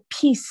looking for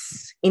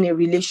peace in a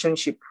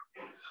relationship.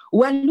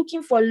 We're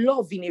looking for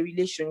love in a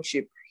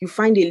relationship. You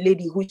find a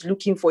lady who is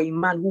looking for a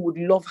man who would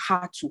love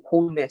her to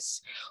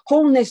wholeness.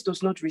 Wholeness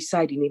does not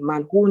reside in a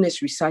man.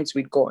 Wholeness resides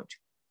with God.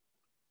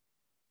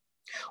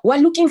 We're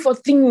looking for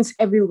things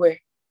everywhere.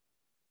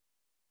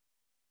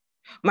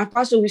 My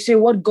pastor will say,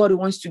 what God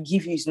wants to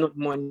give you is not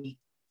money.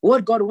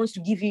 What God wants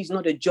to give you is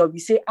not a job. You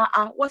say,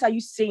 what are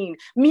you saying?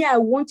 Me, I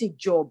want a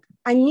job.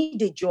 I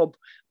need a job.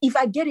 If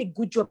I get a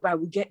good job, I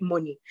will get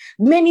money.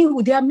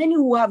 There are many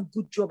who have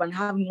good job and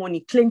have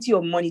money, plenty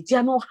of money. They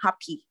are not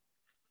happy.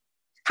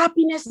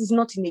 Happiness is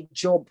not in a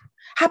job.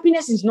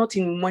 Happiness is not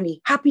in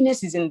money.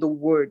 Happiness is in the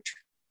word.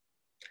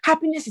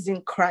 Happiness is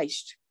in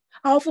Christ.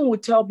 I often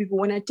would tell people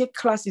when I take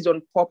classes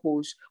on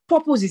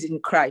purpose is in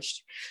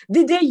Christ.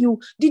 The day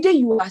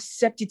you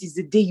accept it is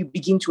the day you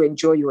begin to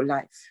enjoy your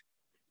life.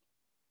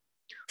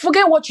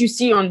 Forget what you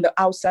see on the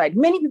outside.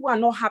 Many people are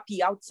not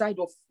happy outside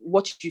of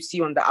what you see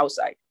on the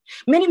outside.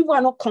 Many people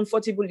are not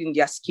comfortable in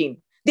their skin.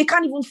 They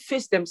can't even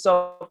face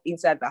themselves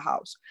inside the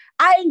house.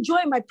 I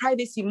enjoy my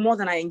privacy more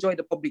than I enjoy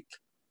the public.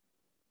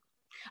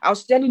 I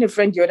was telling a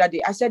friend the other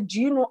day, I said, do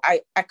you know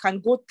I can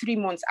go 3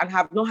 months and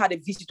have not had a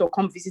visitor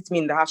come visit me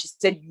in the house? She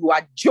said, you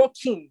are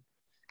joking.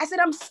 I said,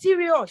 I'm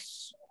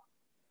serious.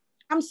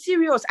 I'm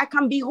serious. I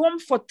can be home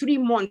for 3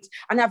 months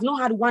and I've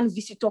not had one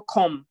visitor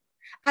come.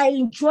 I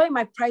enjoy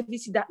my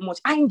privacy that much.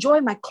 I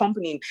enjoy my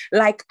company.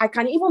 Like I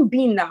can even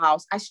be in the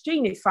house. I stay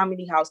in a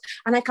family house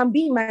and I can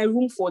be in my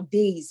room for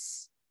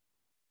days.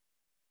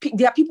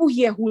 There are people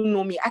here who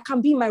know me. I can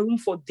be in my room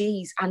for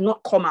days and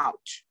not come out.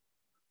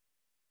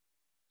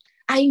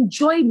 I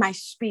enjoy my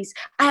space.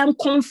 I am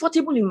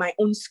comfortable in my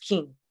own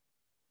skin.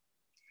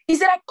 He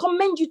said, I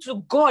commend you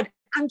to God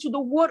and to the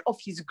word of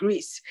his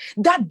grace.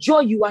 That joy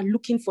you are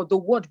looking for, the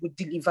word will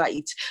deliver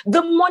it.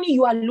 The money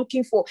you are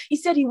looking for, he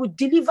said he would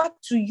deliver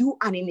to you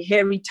an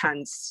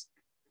inheritance.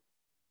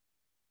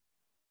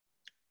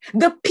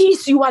 The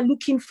peace you are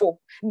looking for,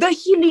 the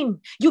healing.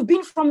 You've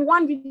been from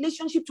one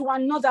relationship to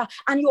another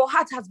and your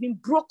heart has been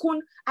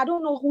broken. I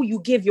don't know who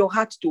you gave your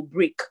heart to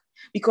break.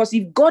 Because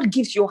if God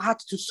gives your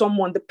heart to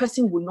someone, the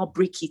person will not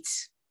break it.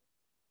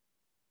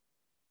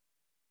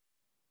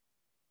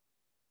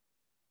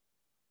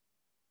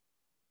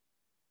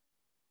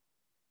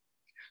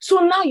 So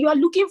now you are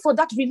looking for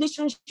that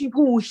relationship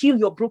who will heal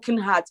your broken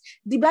heart.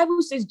 The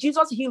Bible says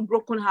Jesus healed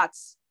broken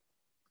hearts.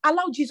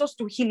 Allow Jesus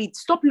to heal it.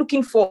 Stop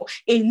looking for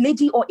a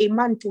lady or a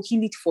man to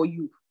heal it for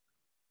you.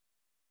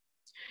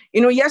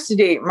 You know,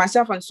 yesterday,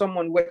 myself and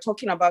someone were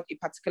talking about a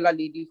particular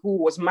lady who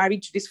was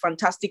married to this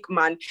fantastic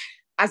man.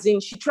 As in,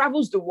 she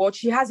travels the world.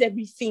 She has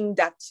everything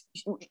that,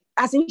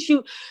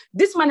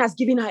 this man has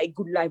given her a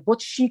good life, but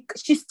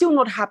she's still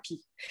not happy.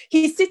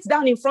 He sits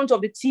down in front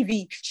of the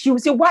TV. She will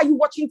say, why are you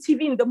watching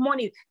TV in the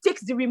morning?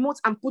 Takes the remote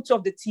and puts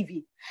off the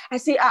TV. I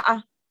say,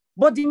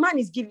 but the man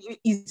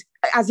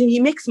he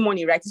makes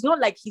money, right? It's not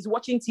like he's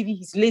watching TV,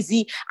 he's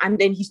lazy, and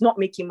then he's not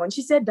making money.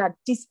 She said that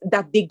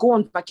they go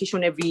on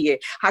vacation every year.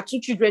 Her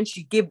 2 children,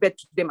 she gave birth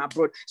to them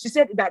abroad. She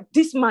said that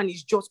this man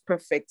is just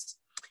perfect.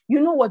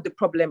 You know what the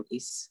problem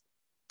is?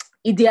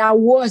 There are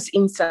wars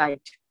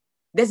inside.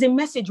 There's a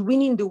message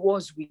winning the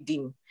wars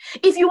within.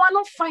 If you are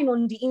not fine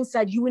on the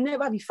inside, you will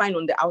never be fine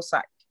on the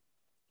outside.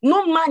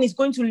 No man is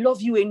going to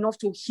love you enough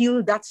to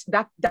heal that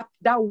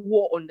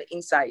war on the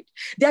inside.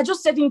 There are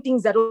just certain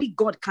things that only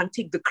God can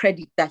take the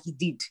credit that he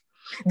did.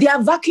 There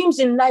are vacuums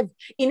in life,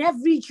 in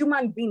every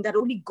human being, that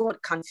only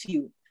God can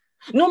fill.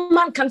 No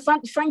man can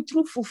find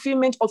true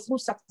fulfillment or true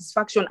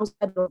satisfaction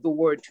outside of the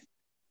word.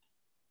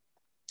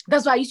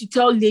 That's why I used to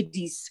tell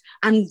ladies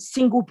and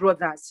single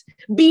brothers,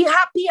 be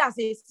happy as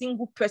a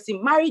single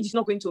person. Marriage is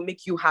not going to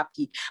make you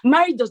happy.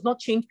 Marriage does not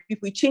change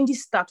people. It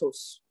changes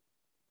status.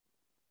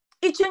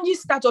 It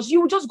changes status. You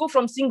will just go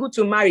from single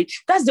to married.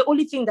 That's the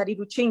only thing that it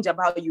will change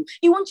about you.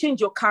 It won't change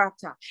your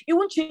character. It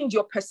won't change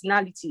your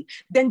personality.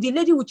 Then the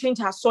lady will change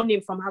her surname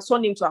from her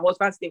surname to her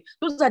husband's name.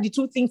 Those are the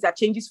 2 things that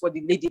changes for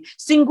the lady.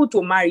 Single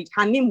to married,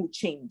 her name will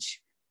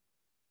change.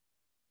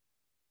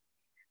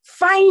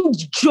 Find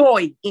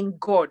joy in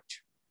God.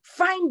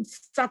 Find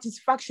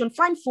satisfaction,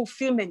 find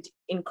fulfillment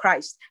in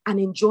Christ, and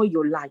enjoy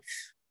your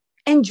life.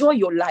 Enjoy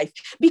your life.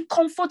 Be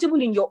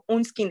comfortable in your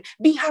own skin.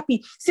 Be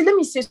happy. See, let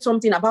me say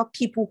something about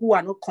people who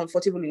are not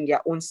comfortable in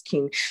their own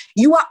skin.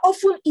 You are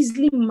often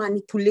easily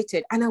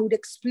manipulated, and I would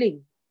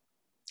explain.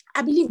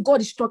 I believe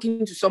God is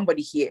talking to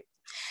somebody here.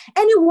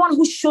 Anyone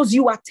who shows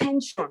you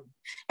attention,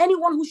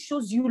 anyone who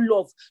shows you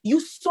love, you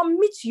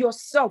submit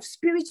yourself,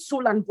 spirit,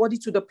 soul, and body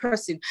to the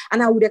person.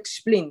 And I would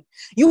explain.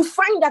 You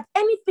find that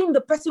anything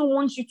the person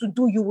wants you to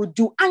do, you will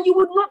do. And you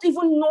would not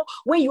even know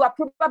when you are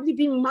probably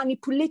being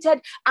manipulated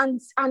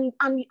and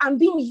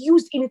being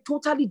used in a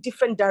totally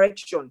different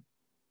direction.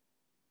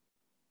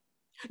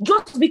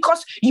 Just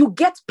because you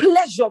get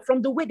pleasure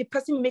from the way the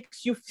person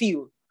makes you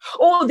feel.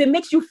 Oh, they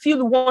make you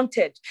feel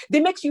wanted. They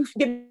make you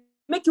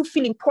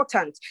feel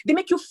important. They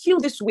make you feel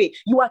this way.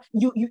 You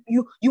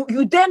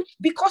then,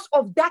 because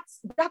of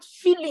that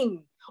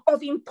feeling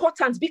of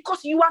importance,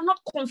 because you are not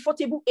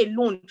comfortable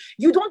alone,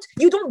 you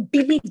don't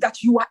believe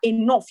that you are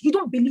enough. You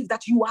don't believe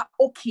that you are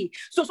okay.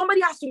 So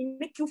somebody has to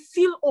make you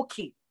feel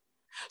okay.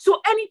 So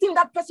anything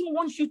that person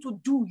wants you to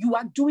do, you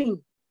are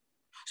doing.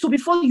 So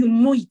before you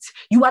know it,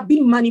 you are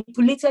being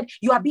manipulated.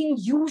 You are being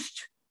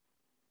used,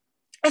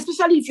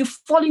 especially if you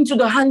fall into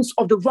the hands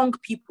of the wrong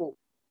people.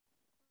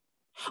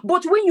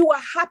 But when you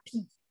are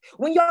happy,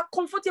 when you are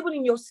comfortable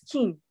in your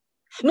skin,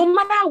 no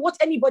matter what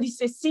anybody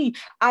says, see,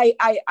 I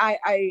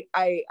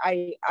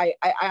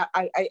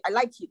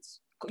like it.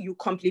 You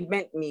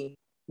compliment me,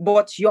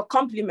 but your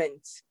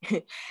compliment,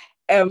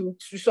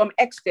 to some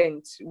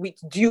extent,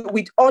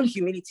 with all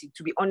humility,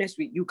 to be honest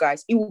with you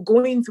guys, it will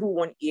go in through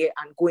one ear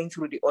and going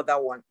through the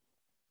other one.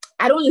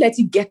 I don't let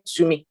it get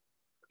to me.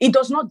 It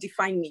does not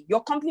define me.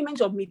 Your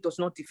compliment of me does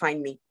not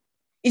define me.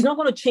 It's not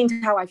going to change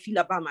how I feel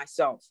about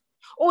myself.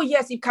 Oh,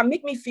 yes, it can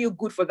make me feel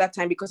good for that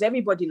time because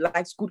everybody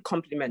likes good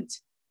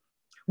compliments.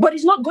 But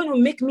it's not going to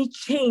make me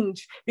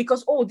change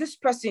because, oh, this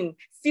person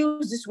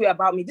feels this way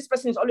about me. This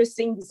person is always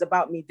saying this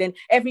about me. Then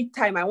every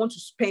time I want to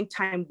spend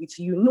time with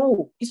you.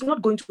 No, it's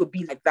not going to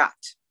be like that.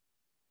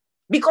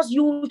 Because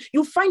you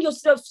find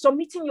yourself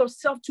submitting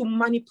yourself to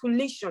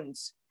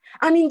manipulations.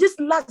 And in these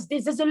last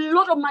days, there's a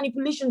lot of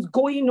manipulations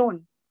going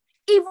on,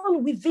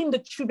 even within the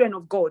children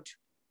of God.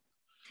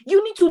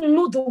 You need to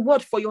know the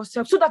word for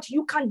yourself so that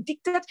you can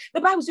dictate.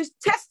 The Bible says,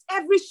 test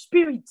every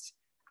spirit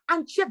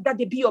and check that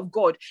they be of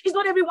God. It's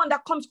not everyone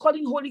that comes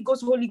calling Holy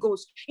Ghost, Holy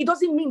Ghost. It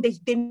doesn't mean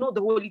they know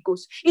the Holy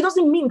Ghost. It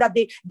doesn't mean that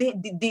they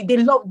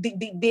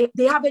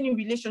have any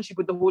relationship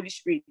with the Holy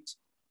Spirit.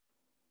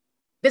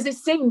 There's a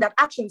saying that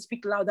actions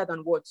speak louder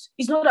than words.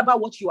 It's not about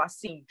what you are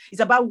saying.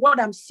 It's about what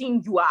I'm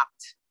seeing you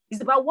act.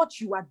 It's about what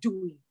you are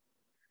doing.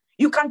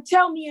 You can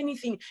tell me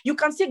anything. You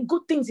can say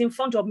good things in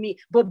front of me,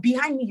 but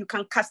behind me, you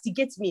can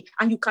castigate me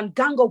and you can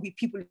gang up with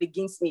people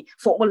against me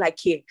for all I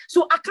care.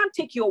 So I can't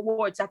take your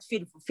words at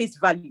face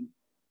value.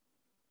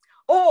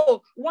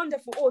 Oh,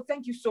 wonderful. Oh,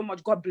 thank you so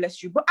much. God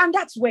bless you. And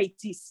that's where it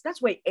is.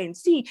 That's where it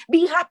ends. See,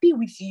 be happy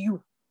with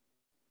you.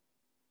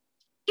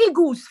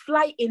 Eagles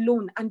fly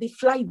alone and they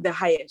fly the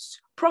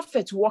highest.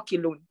 Prophets walk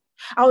alone.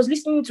 I was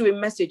listening to a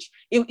message.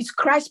 It's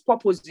Christ's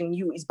Purpose in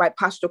You. It's by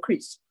Pastor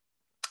Chris.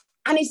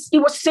 And he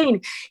was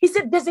saying, he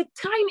said, there's a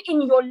time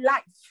in your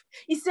life.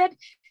 He said,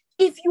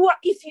 if you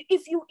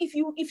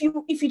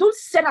don't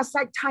set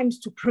aside times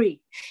to pray,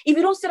 if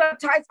you don't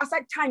set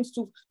aside times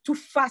to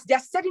fast, there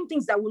are certain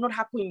things that will not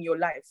happen in your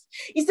life.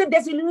 He said,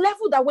 there's a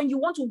level that when you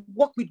want to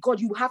walk with God,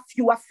 you have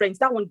fewer friends.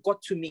 That one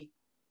got to me.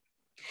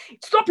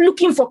 Stop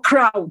looking for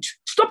crowd.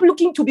 Stop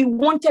looking to be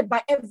wanted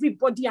by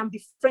everybody and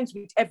be friends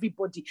with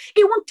everybody.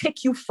 It won't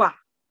take you far.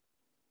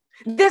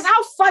 There's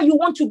how far you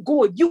want to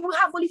go. You will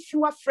have only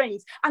fewer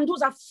friends, and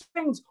those are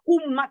friends who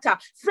matter,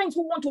 friends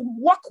who want to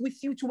work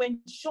with you to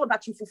ensure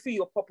that you fulfill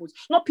your purpose,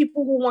 not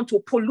people who want to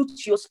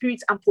pollute your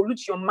spirit and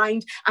pollute your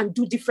mind and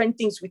do different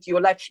things with your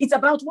life. It's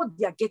about what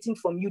they are getting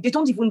from you. They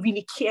don't even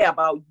really care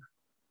about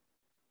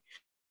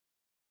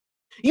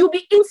you.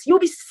 You'll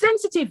be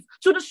sensitive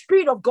to the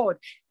Spirit of God.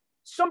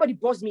 Somebody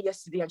buzzed me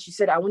yesterday and she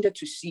said, I wanted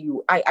to see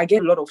you. I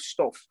get a lot of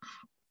stuff.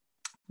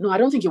 No, I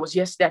don't think it was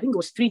yesterday. I think it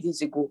was 3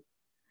 days ago.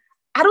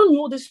 I don't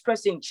know this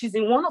person. She's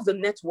in one of the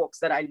networks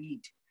that I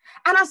lead.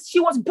 And as she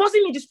was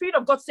buzzing me, the Spirit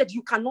of God said,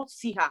 you cannot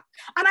see her.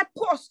 And I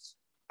paused.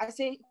 I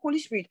say, Holy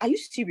Spirit, are you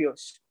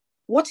serious?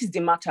 What is the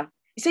matter?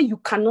 He said, you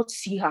cannot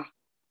see her.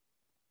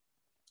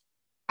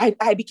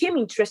 I became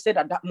interested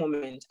at that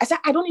moment. I said,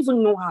 I don't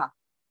even know her.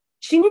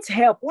 She needs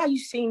help. Why are you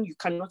saying you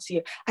cannot see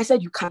her? I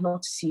said, you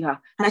cannot see her.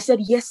 And I said,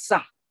 yes,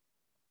 sir.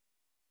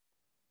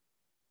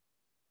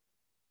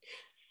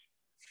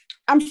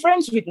 I'm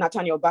friends with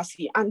Nathaniel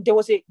Bassey, and there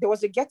was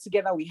a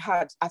get-together we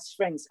had as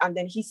friends. And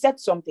then he said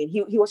something.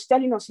 He was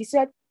telling us, he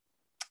said,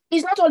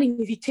 it's not all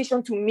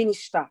invitation to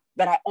minister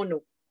that I honor.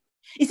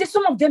 He said,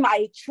 some of them are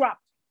a trap.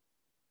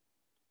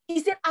 He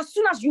said, as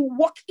soon as you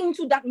walk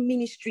into that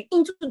ministry,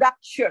 into that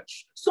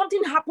church,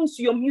 something happens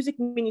to your music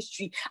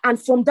ministry.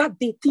 And from that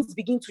day, things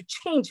begin to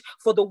change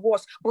for the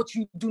worse, but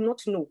you do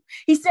not know.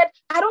 He said,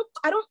 I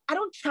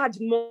don't charge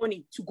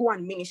money to go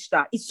and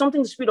minister. It's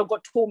something the Spirit of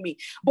God told me.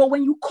 But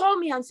when you call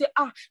me and say,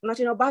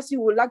 Nathaniel Bassey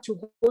would like to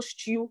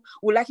host you,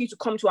 would like you to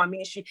come to our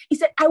ministry. He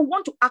said, I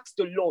want to ask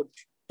the Lord.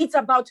 It's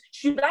about,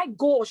 should I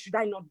go or should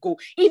I not go?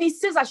 If he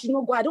says I should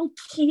not go, I don't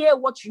care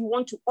what you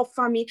want to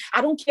offer me. I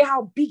don't care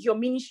how big your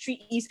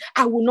ministry is.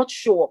 I will not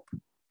show up.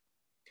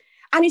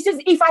 And he says,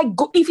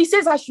 if he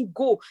says I should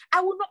go,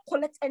 I will not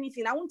collect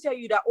anything. I won't tell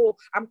you that,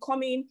 I'm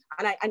coming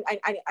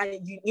and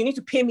you need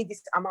to pay me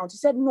this amount. He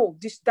said, no,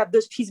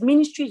 his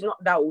ministry is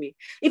not that way.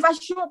 If I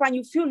show up and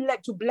you feel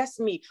led to bless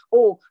me,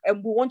 we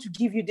want to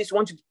give you this,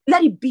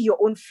 let it be your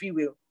own free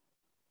will.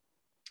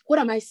 What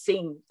am I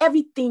saying?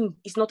 Everything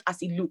is not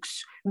as it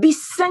looks. Be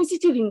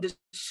sensitive in the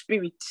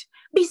spirit.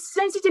 Be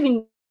sensitive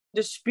in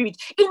the spirit.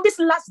 In this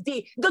last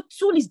day, the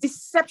tool is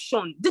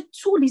deception. The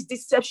tool is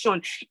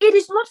deception. It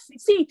is not,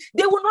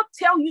 they will not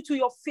tell you to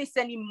your face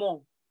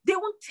anymore. They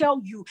won't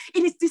tell you.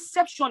 It is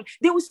deception.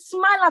 They will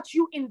smile at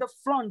you in the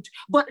front,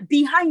 but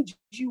behind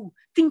you,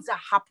 things are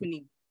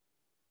happening.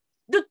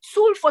 The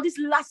tool for these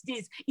last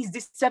days is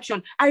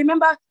deception. I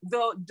remember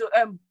the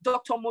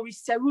Dr.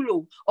 Maurice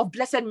Cerullo of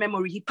blessed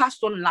memory. He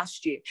passed on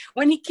last year.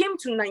 When he came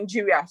to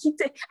Nigeria,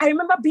 I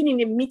remember being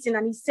in a meeting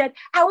and he said,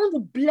 I want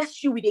to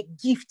bless you with a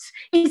gift.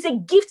 It's a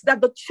gift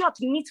that the church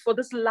needs for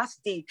this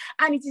last day.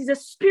 And it is a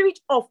spirit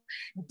of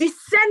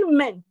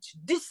discernment,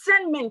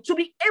 to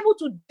be able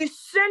to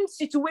discern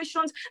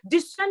situations,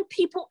 discern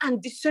people,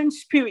 and discern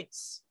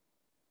spirits.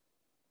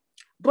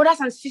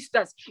 Brothers and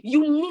sisters,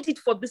 you need it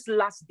for these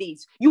last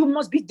days. You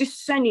must be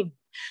discerning.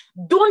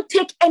 Don't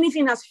take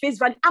anything as face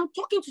value. I'm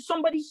talking to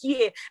somebody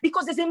here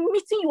because there's a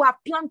meeting you have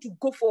planned to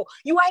go for.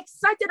 You are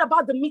excited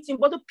about the meeting,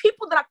 but the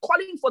people that are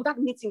calling for that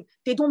meeting,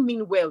 they don't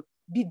mean well.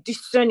 Be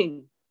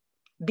discerning.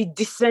 Be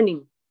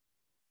discerning.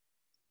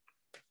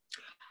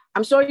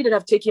 I'm sorry that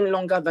I've taken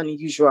longer than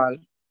usual.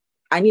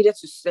 I needed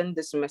to send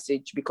this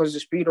message because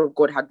the Spirit of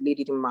God had laid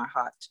it in my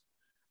heart.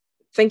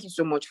 Thank you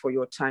so much for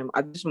your time.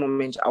 At this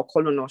moment, I'll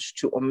call on us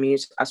to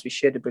unmute as we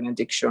share the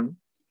benediction.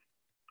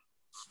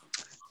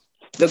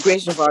 The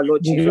grace of our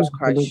Lord Jesus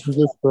Christ,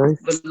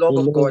 the love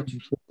of God,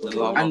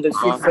 and the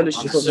sweet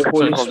fellowship of the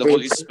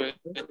Holy Spirit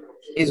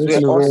is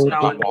with us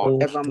now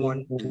and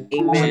evermore.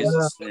 Amen.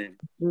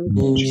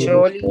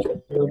 Surely,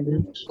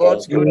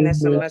 God's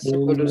goodness and mercy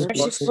follows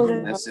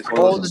us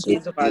all the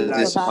days of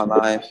our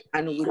life,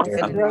 and we will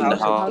dwell in the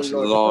house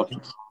of the Lord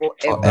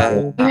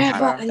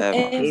forever and ever.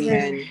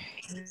 Amen.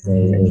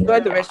 Enjoy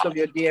the rest of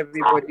your day,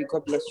 everybody.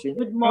 God bless you.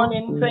 Good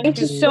morning. Thank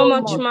you so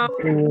much, Ma.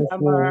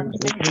 Thank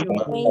you.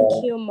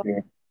 Thank you,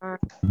 Ma.